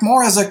to act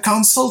more as a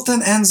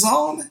consultant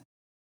hands-on,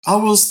 I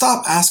will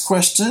stop ask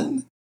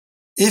question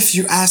if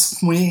you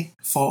ask me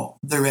for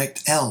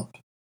direct help.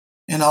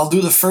 And I'll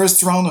do the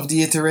first round of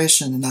the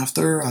iteration, and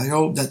after I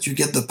hope that you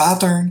get the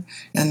pattern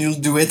and you'll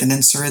do it and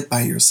answer it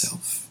by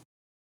yourself.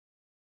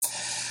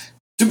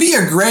 To be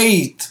a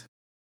great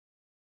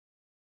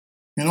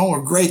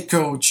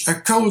coach, a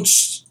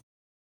coach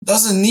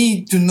doesn't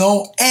need to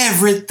know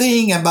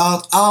everything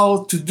about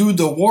how to do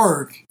the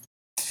work.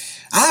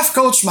 I've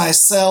coached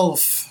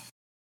myself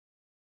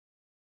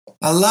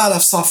a lot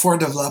of software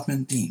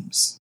development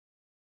teams.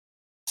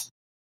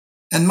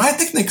 And my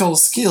technical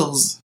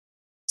skills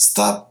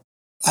stop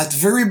at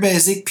very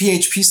basic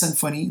PHP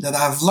Symfony that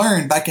I've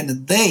learned back in the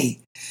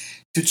day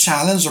to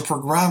challenge a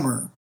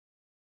programmer,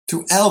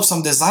 to help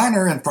some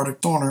designer and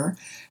product owner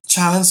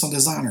challenge some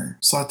designer.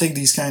 So I take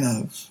these kind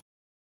of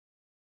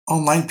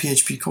online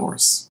PHP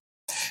course.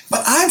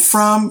 But I'm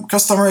from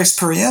customer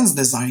experience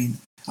design.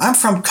 I'm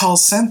from call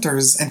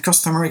centers and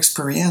customer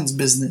experience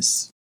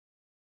business.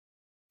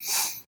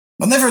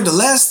 But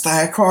nevertheless,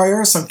 I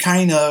acquire some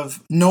kind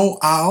of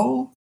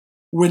know-how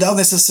without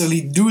necessarily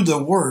do the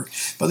work.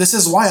 But this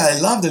is why I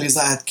love the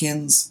Lisa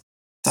Atkins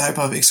type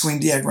of X-wing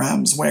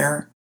diagrams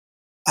where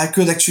I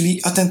could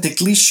actually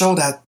authentically show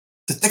that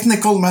the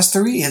technical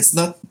mastery is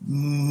not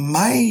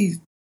my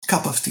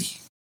cup of tea.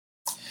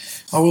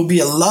 I will be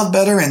a lot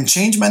better in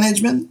change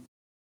management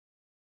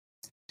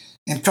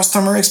and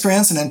customer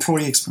experience and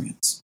employee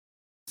experience.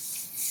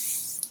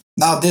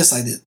 Now this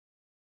I did.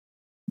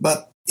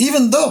 But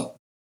even though,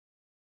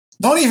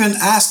 don't even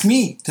ask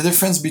me the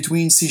difference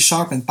between C#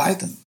 and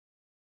Python.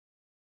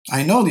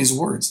 I know these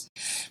words.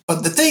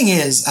 But the thing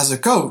is, as a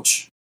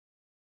coach,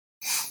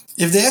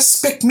 if they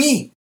expect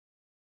me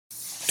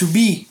to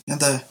be in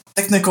the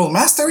technical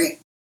mastery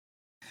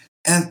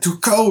and to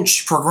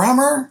coach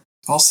programmer,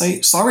 I'll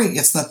say, sorry,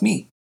 it's not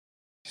me.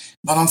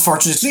 But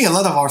unfortunately, a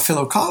lot of our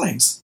fellow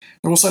colleagues,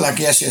 they're also like,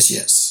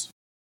 yes.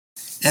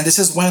 And this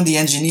is when the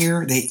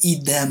engineer, they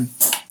eat them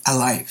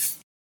alive.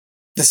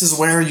 This is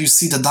where you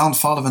see the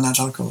downfall of an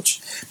agile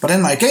coach. But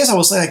in my case, I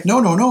will say like,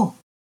 no.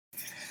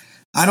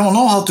 I don't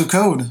know how to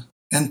code.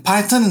 And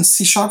Python and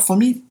C# for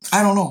me,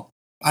 I don't know.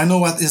 I know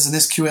what is an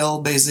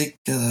SQL basic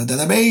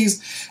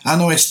database. I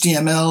know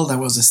HTML, that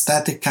was a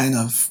static kind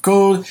of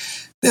code.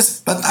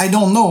 But I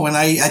don't know. And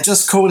I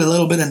just code a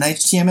little bit in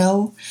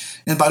HTML.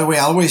 And by the way,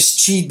 I always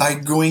cheat by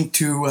going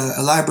to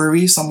a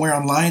library somewhere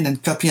online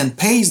and copy and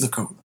paste the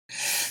code.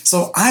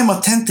 So I'm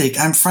authentic,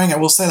 I'm frank, I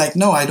will say like,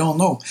 no, I don't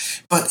know.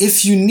 But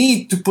if you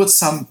need to put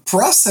some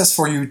process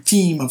for your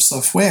team of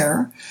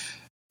software,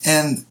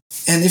 and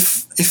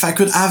if I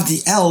could have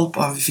the help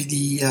of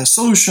the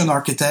solution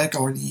architect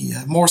or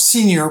the more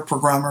senior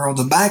programmer or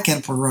the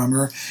back-end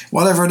programmer,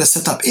 whatever the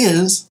setup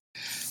is,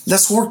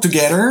 let's work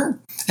together.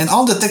 And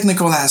all the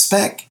technical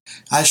aspect,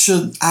 I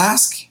should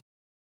ask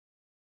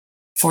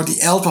for the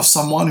help of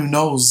someone who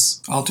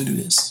knows how to do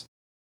this.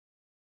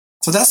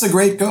 So that's a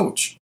great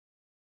coach.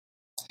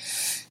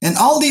 And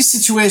all these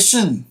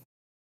situations,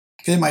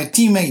 okay, my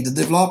teammate, the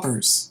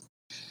developers,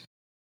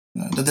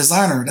 the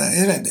designer,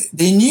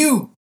 they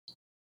knew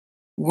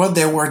what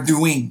they were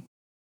doing.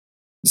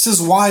 This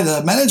is why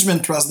the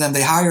management trusts them,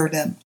 they hire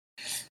them.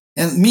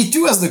 And me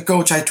too, as the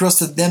coach, I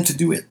trusted them to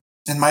do it.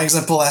 And my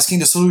example, asking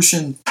the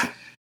solution,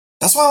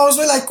 that's why I was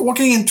really like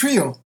working in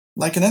trio,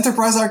 like an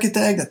enterprise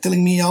architect that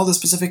telling me all the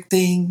specific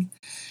thing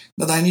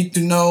that I need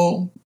to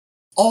know,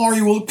 or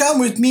you will come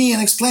with me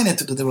and explain it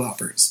to the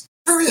developers.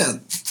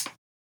 Period.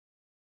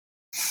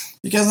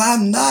 Because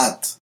I'm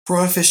not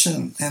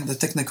proficient in the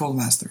technical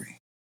mastery.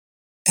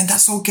 And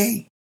that's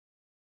okay.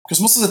 Because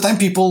most of the time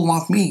people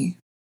want me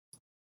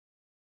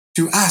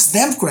to ask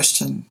them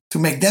questions, to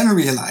make them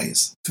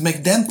realize, to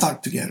make them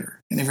talk together,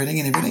 and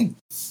everything.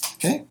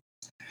 Okay?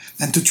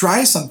 And to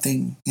try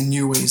something in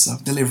new ways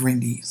of delivering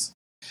these.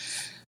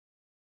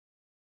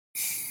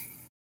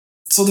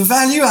 So the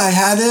value I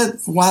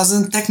added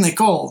wasn't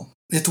technical.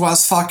 It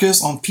was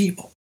focused on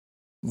people.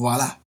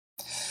 Voila.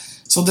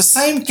 So the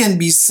same can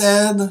be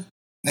said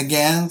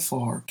again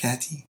for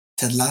Cathy,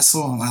 Ted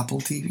Lasso on Apple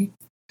TV.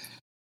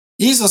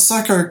 He's a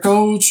soccer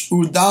coach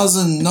who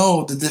doesn't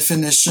know the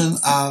definition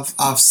of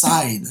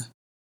offside.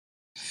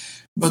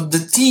 But the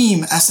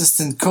team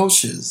assistant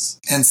coaches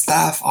and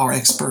staff are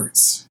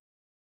experts.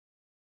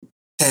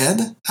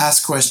 Ted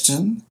asks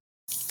questions,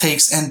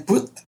 takes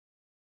input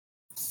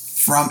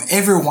from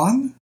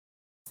everyone,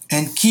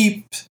 and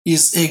keep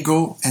his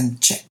ego in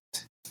check.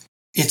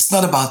 It's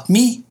not about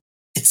me,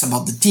 it's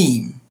about the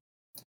team.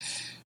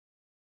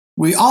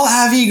 We all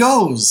have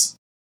egos.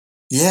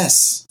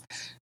 Yes.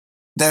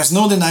 There's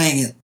no denying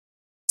it.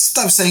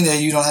 Stop saying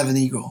that you don't have an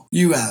ego.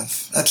 You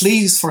have, at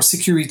least for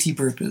security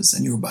purpose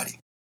in your body.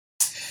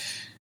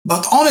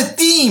 But on a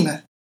team,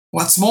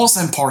 what's most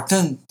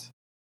important?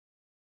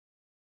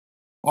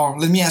 Or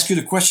let me ask you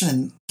the question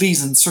and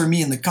please answer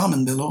me in the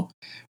comment below.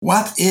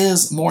 What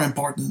is more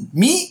important,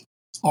 me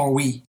or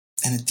we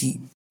in a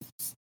team?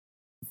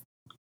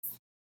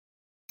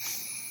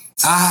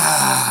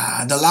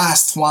 The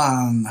last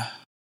one.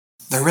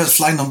 The red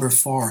flag number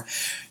 4.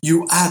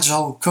 You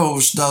Agile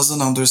coach doesn't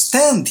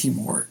understand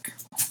teamwork.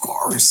 Of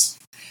course.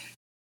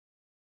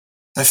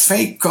 A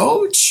fake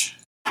coach?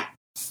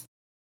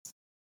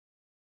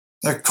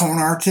 A con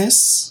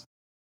artist?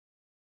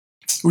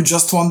 Who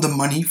just want the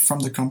money from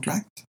the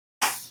contract?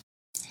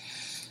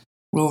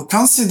 We'll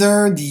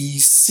consider the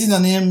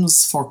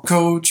synonyms for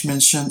coach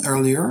mentioned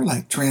earlier,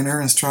 like trainer,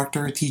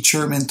 instructor,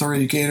 teacher, mentor,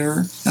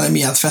 educator, and let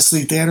me add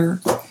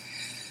facilitator.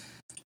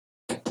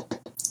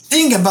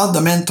 Think about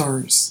the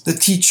mentors, the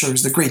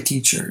teachers, the great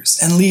teachers,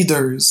 and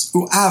leaders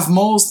who have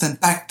most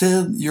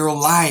impacted your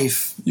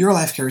life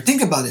career.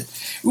 Think about it.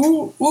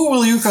 Who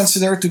will you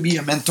consider to be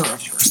a mentor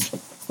of yours?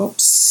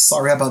 Oops,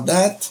 sorry about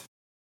that.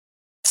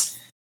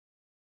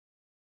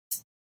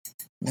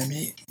 Let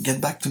me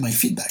get back to my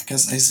feedback.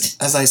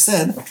 As I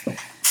said,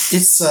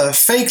 it's a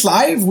fake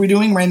live we're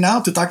doing right now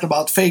to talk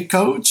about fake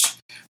coach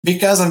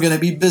because I'm going to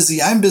be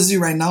busy. I'm busy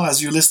right now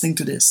as you're listening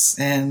to this.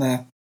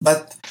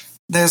 But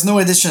there's no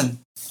edition.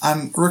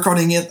 I'm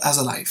recording it as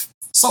a live.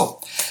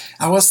 So,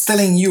 I was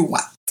telling you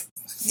what?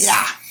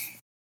 Yeah.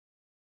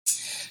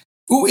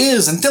 Who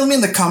is? And tell me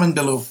in the comment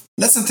below.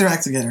 Let's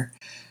interact together.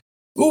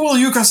 Who will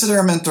you consider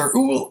a mentor?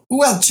 Who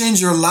will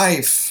change your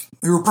life,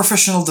 your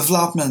professional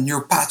development,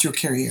 your path, your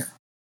career?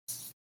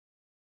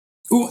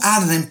 Who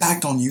had an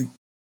impact on you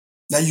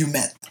that you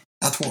met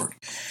at work?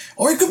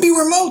 Or it could be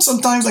remote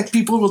sometimes, like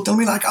people will tell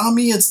me like,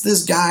 me, it's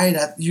this guy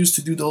that used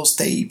to do those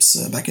tapes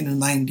back in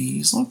the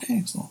 90s.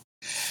 Okay, so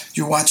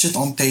you watch it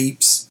on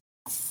tapes.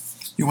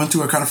 You went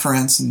to a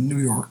conference in New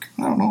York.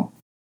 I don't know.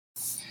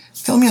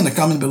 Tell me in the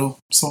comment below.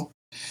 So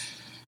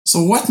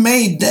what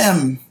made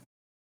them,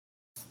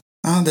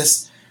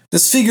 this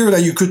figure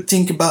that you could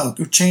think about,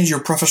 who changed your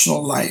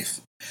professional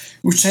life,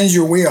 who changed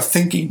your way of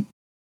thinking,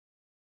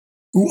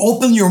 who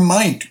opened your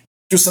mind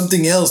to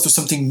something else, to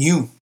something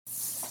new,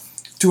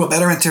 to a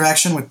better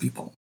interaction with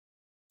people.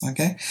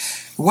 Okay?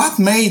 What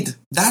made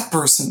that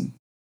person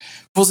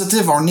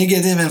positive or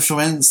negative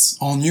influence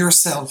on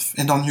yourself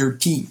and on your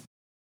team?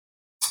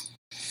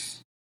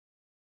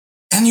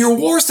 And your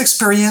worst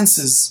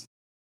experiences,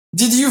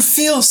 did you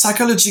feel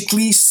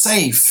psychologically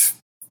safe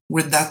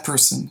with that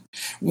person?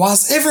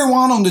 Was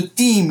everyone on the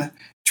team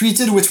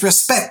treated with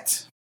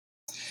respect?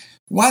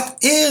 Was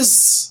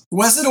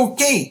it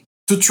okay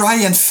to try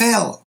and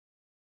fail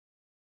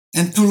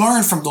and to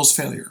learn from those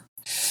failures?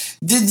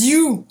 Did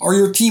you or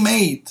your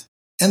teammate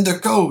and the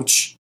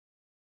coach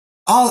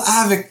all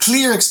have a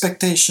clear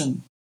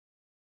expectation?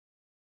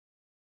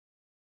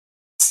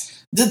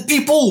 Did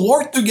people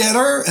work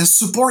together and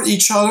support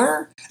each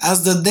other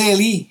as the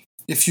daily,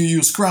 if you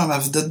use Scrum,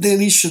 as the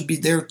daily should be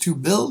there to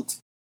build?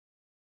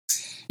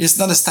 It's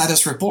not a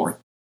status report.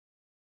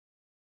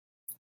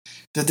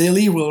 The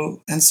daily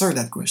will answer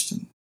that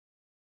question.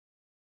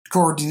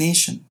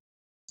 Coordination,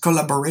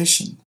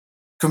 collaboration,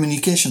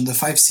 communication, the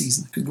 5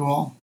 C's, could go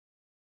on.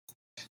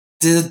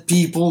 Did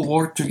people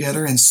work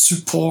together and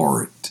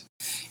support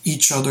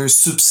each other?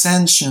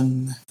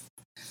 Substantion.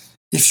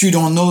 If you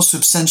don't know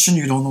substantion,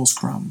 you don't know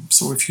Scrum.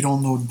 So if you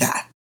don't know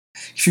that,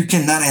 if you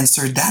cannot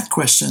answer that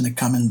question in the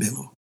comment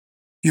below,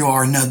 you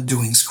are not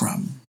doing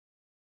Scrum.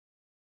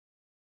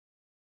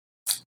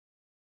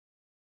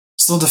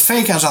 So the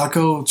fake Agile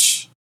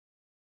coach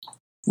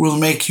will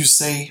make you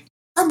say,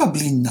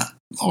 probably not,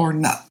 or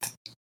not.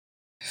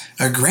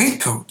 A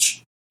great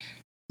coach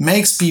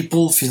makes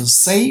people feel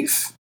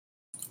safe,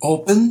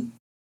 open,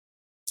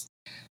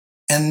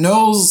 and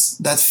knows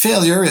that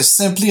failure is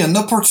simply an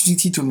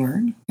opportunity to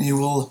learn. And he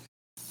will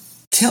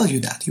tell you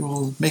that. He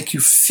will make you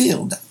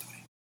feel that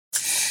way.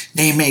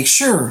 They make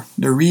sure,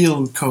 the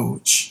real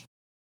coach,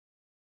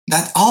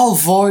 that all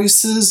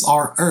voices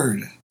are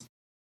heard.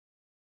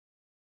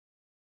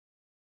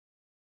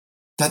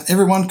 That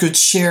everyone could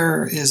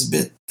share his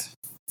bit.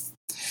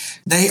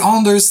 They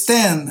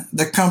understand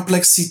the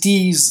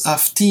complexities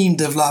of team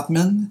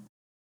development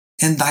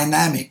and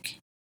dynamic,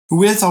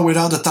 with or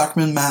without the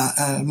Tuckman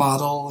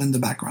model in the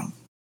background.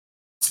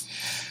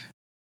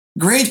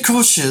 Great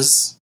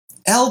coaches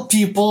help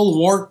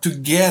people work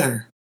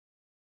together,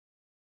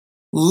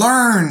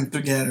 learn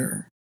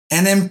together,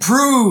 and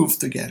improve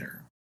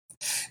together.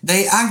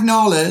 They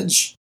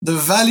acknowledge the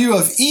value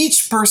of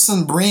each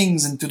person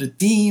brings into the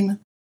team.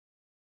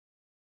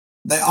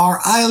 They are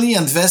highly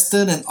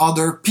invested in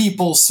other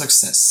people's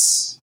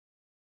success.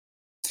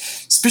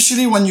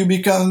 Especially when you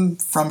become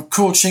from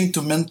coaching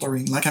to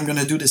mentoring, like I'm going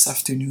to do this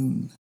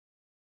afternoon.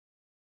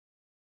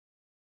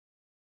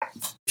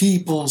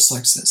 People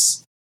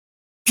success.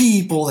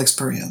 People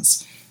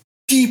experience.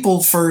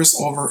 People first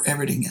over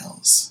everything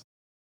else.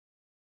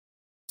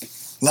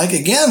 Like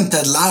again,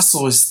 Ted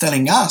Lasso is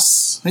telling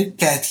us, hey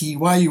Kathy,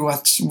 why you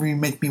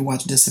make me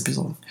watch this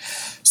episode?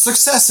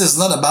 Success is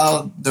not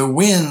about the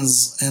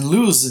wins and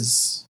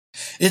loses.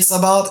 It's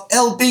about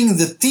helping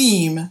the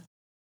team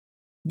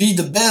be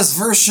the best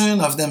version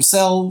of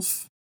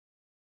themselves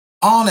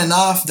on and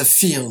off the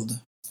field.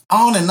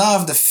 On and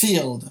off the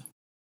field.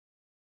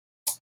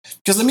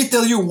 Because let me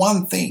tell you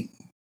one thing.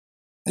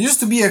 I used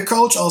to be a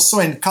coach also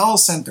in call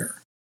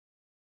center.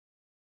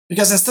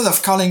 Because instead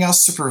of calling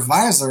us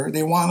supervisor,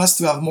 they want us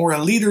to have more a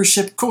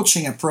leadership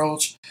coaching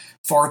approach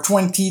for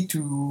 20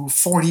 to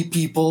 40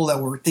 people that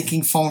were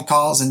taking phone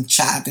calls and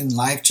chat and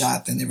live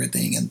chat and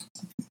everything.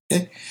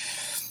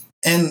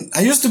 And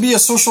I used to be a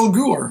social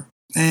guru.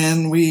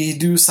 And we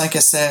do psych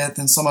asset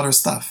and some other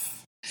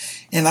stuff.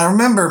 And I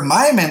remember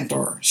my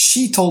mentor,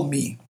 she told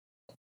me,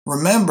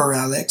 remember,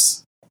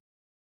 Alex,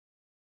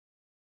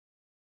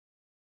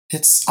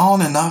 it's on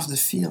and off the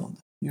field.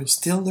 You're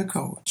still the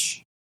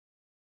coach.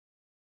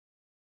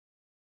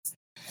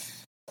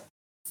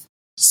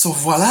 So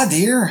voila,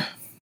 dear.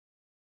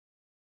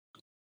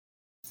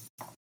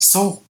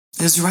 So,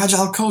 is your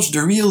Agile coach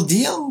the real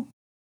deal?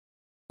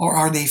 Or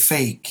are they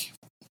fake?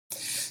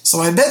 So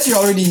I bet you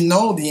already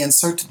know the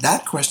answer to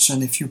that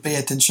question if you pay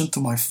attention to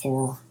my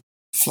 4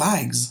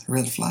 flags,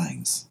 red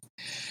flags.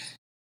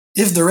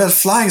 If the red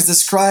flags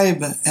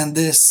described in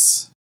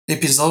this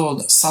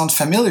episode sound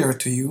familiar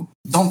to you,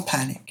 don't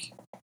panic.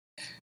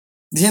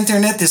 The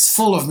internet is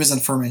full of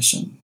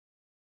misinformation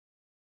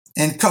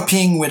and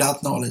copying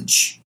without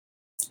knowledge.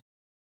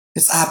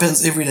 It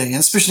happens every day, and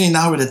especially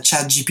now with the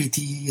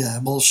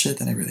ChatGPT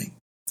bullshit and everything.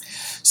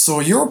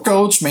 So your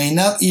coach may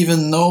not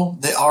even know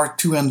they are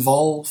too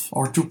involved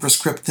or too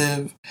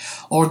prescriptive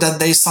or that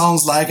they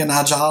sound like an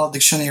Agile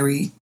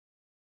dictionary.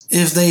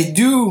 If they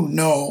do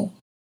know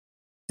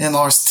and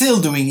are still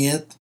doing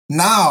it,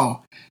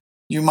 now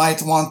you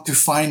might want to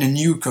find a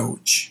new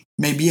coach,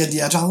 maybe at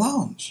the Agile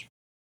Lounge,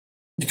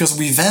 because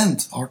we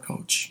vent our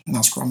coach and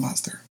our Scrum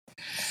Master.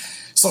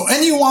 So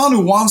anyone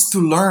who wants to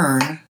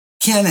learn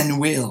can and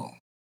will.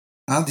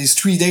 These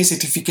 3-day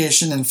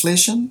certification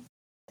inflation.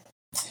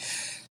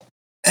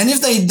 And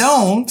if they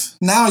don't,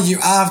 now you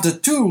have the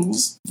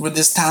tools with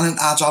this Talent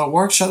Agile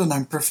workshop that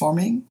I'm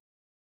performing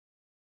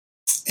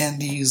and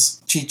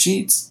these cheat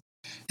sheets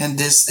and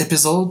this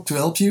episode to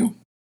help you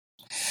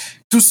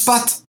to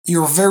spot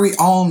your very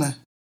own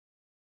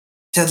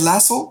Ted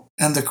Lasso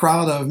and the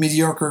crowd of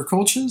mediocre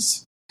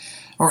coaches.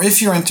 Or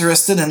if you're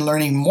interested in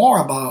learning more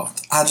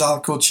about Agile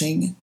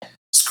coaching,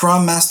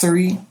 Scrum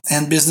Mastery,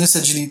 and business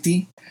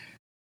agility,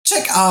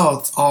 check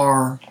out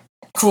our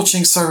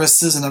coaching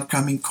services and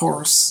upcoming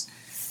course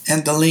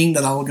and the link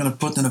that I'm going to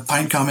put in the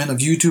pinned comment of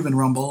YouTube and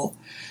Rumble.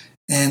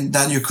 And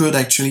that you could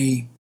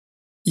actually,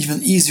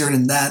 even easier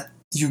than that,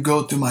 you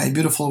go to my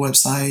beautiful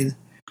website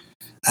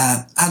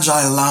at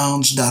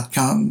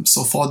agilelounge.com.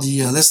 So for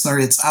the listener,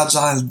 it's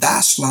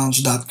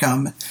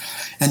agile-lounge.com.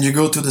 And you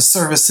go to the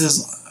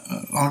services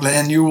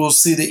and you will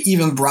see the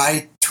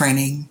Eventbrite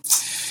training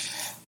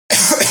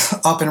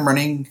up and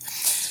running.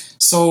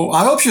 So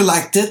I hope you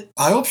liked it.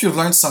 I hope you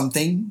learned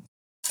something.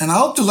 And I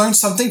hope to learn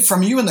something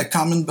from you in the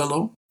comment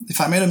below.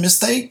 If I made a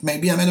mistake,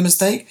 maybe I made a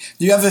mistake.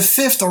 Do you have a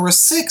fifth or a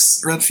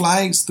sixth red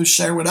flags to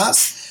share with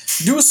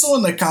us? Do so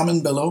in the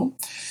comment below.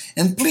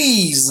 And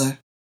please,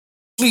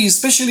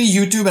 especially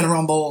YouTube and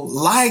Rumble,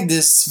 like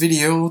this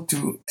video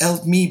to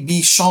help me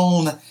be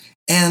shown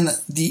and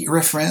the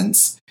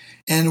reference.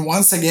 And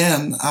once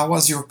again, I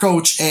was your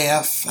coach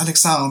AF,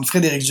 Alexandre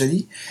Frédéric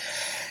Joly.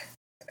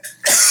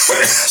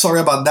 Sorry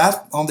about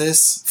that, on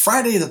this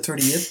Friday the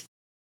 30th.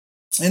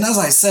 And as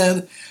I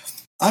said,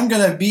 I'm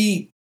going to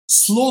be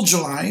slow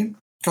July,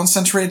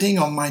 concentrating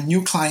on my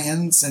new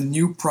clients and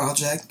new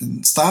project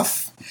and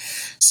stuff.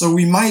 So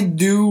we might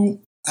do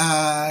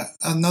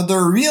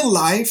another real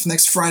life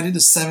next Friday, the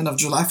 7th of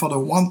July, for the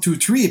 1, 2,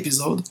 3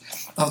 episode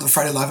of the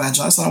Friday Live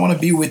Agile. So I want to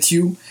be with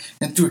you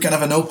into kind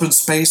of an open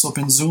space,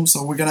 open Zoom.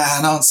 So we're going to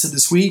announce it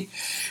this week.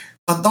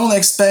 But don't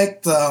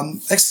expect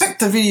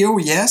a video,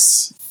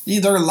 yes,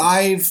 either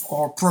live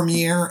or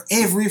premiere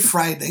every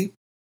Friday,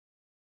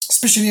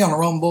 especially on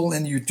Rumble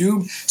and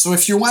YouTube. So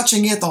if you're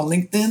watching it on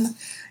LinkedIn,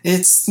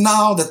 it's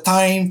now the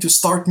time to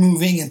start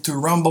moving into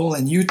Rumble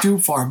and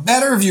YouTube for a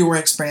better viewer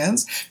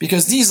experience,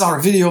 because these are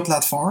video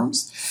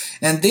platforms.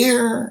 And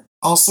there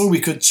also we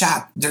could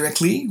chat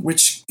directly,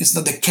 which is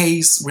not the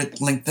case with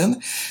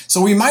LinkedIn.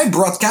 So we might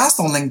broadcast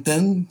on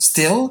LinkedIn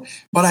still,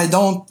 but I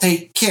don't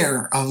take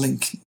care of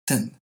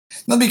LinkedIn.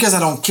 Not because I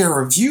don't care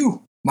of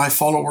you, my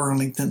follower on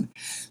LinkedIn.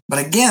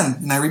 But again,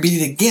 and I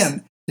repeat it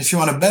again, if you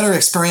want a better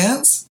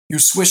experience, you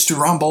switch to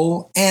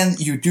Rumble and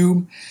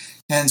YouTube,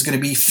 and it's going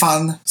to be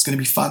fun. It's going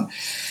to be fun.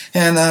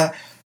 And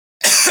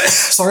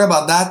sorry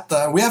about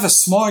that. We have a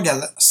smog.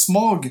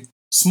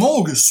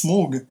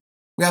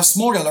 We have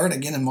smog alert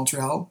again in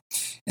Montreal,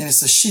 and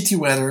it's a shitty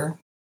weather.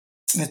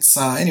 It's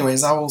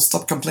anyways, I will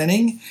stop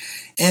complaining.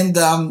 And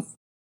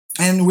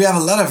we have a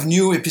lot of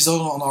new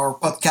episodes on our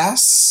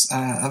podcasts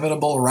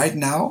available right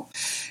now.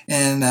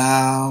 And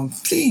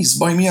please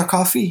buy me a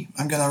coffee.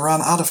 I'm going to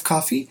run out of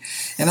coffee.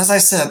 And as I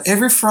said,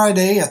 every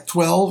Friday at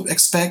 12,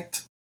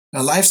 expect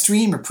a live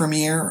stream, a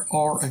premiere,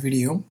 or a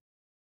video.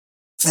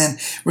 And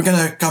we're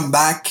going to come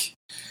back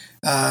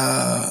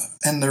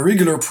in the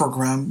regular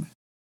program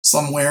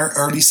somewhere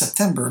early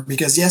September.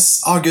 Because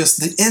yes,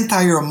 August, the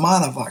entire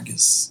month of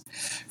August,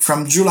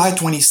 from July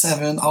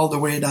 27 all the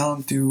way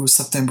down to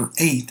September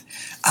 8,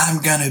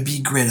 I'm going to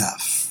be grid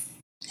off.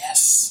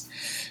 Yes.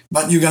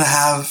 But you're going to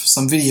have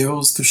some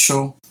videos to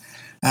show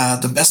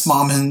the best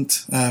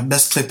moment,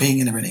 best clipping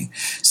and everything.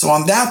 So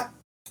on that,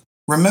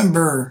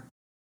 remember,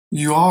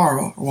 you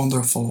are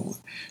wonderful,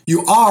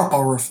 you are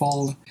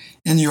powerful,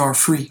 and you are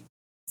free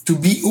to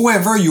be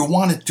whoever you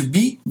wanted to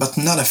be, but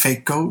not a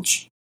fake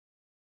coach.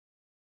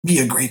 Be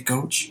a great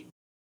coach.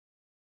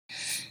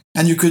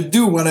 And you could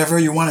do whatever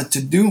you wanted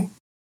to do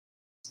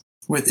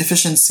with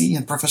efficiency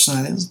and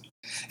professionalism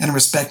and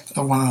respect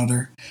of one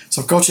another.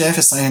 So Coach AF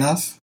is signing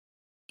off.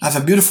 Have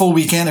a beautiful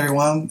weekend,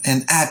 everyone,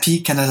 and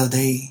happy Canada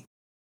Day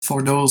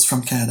for those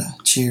from Canada.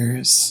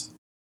 Cheers.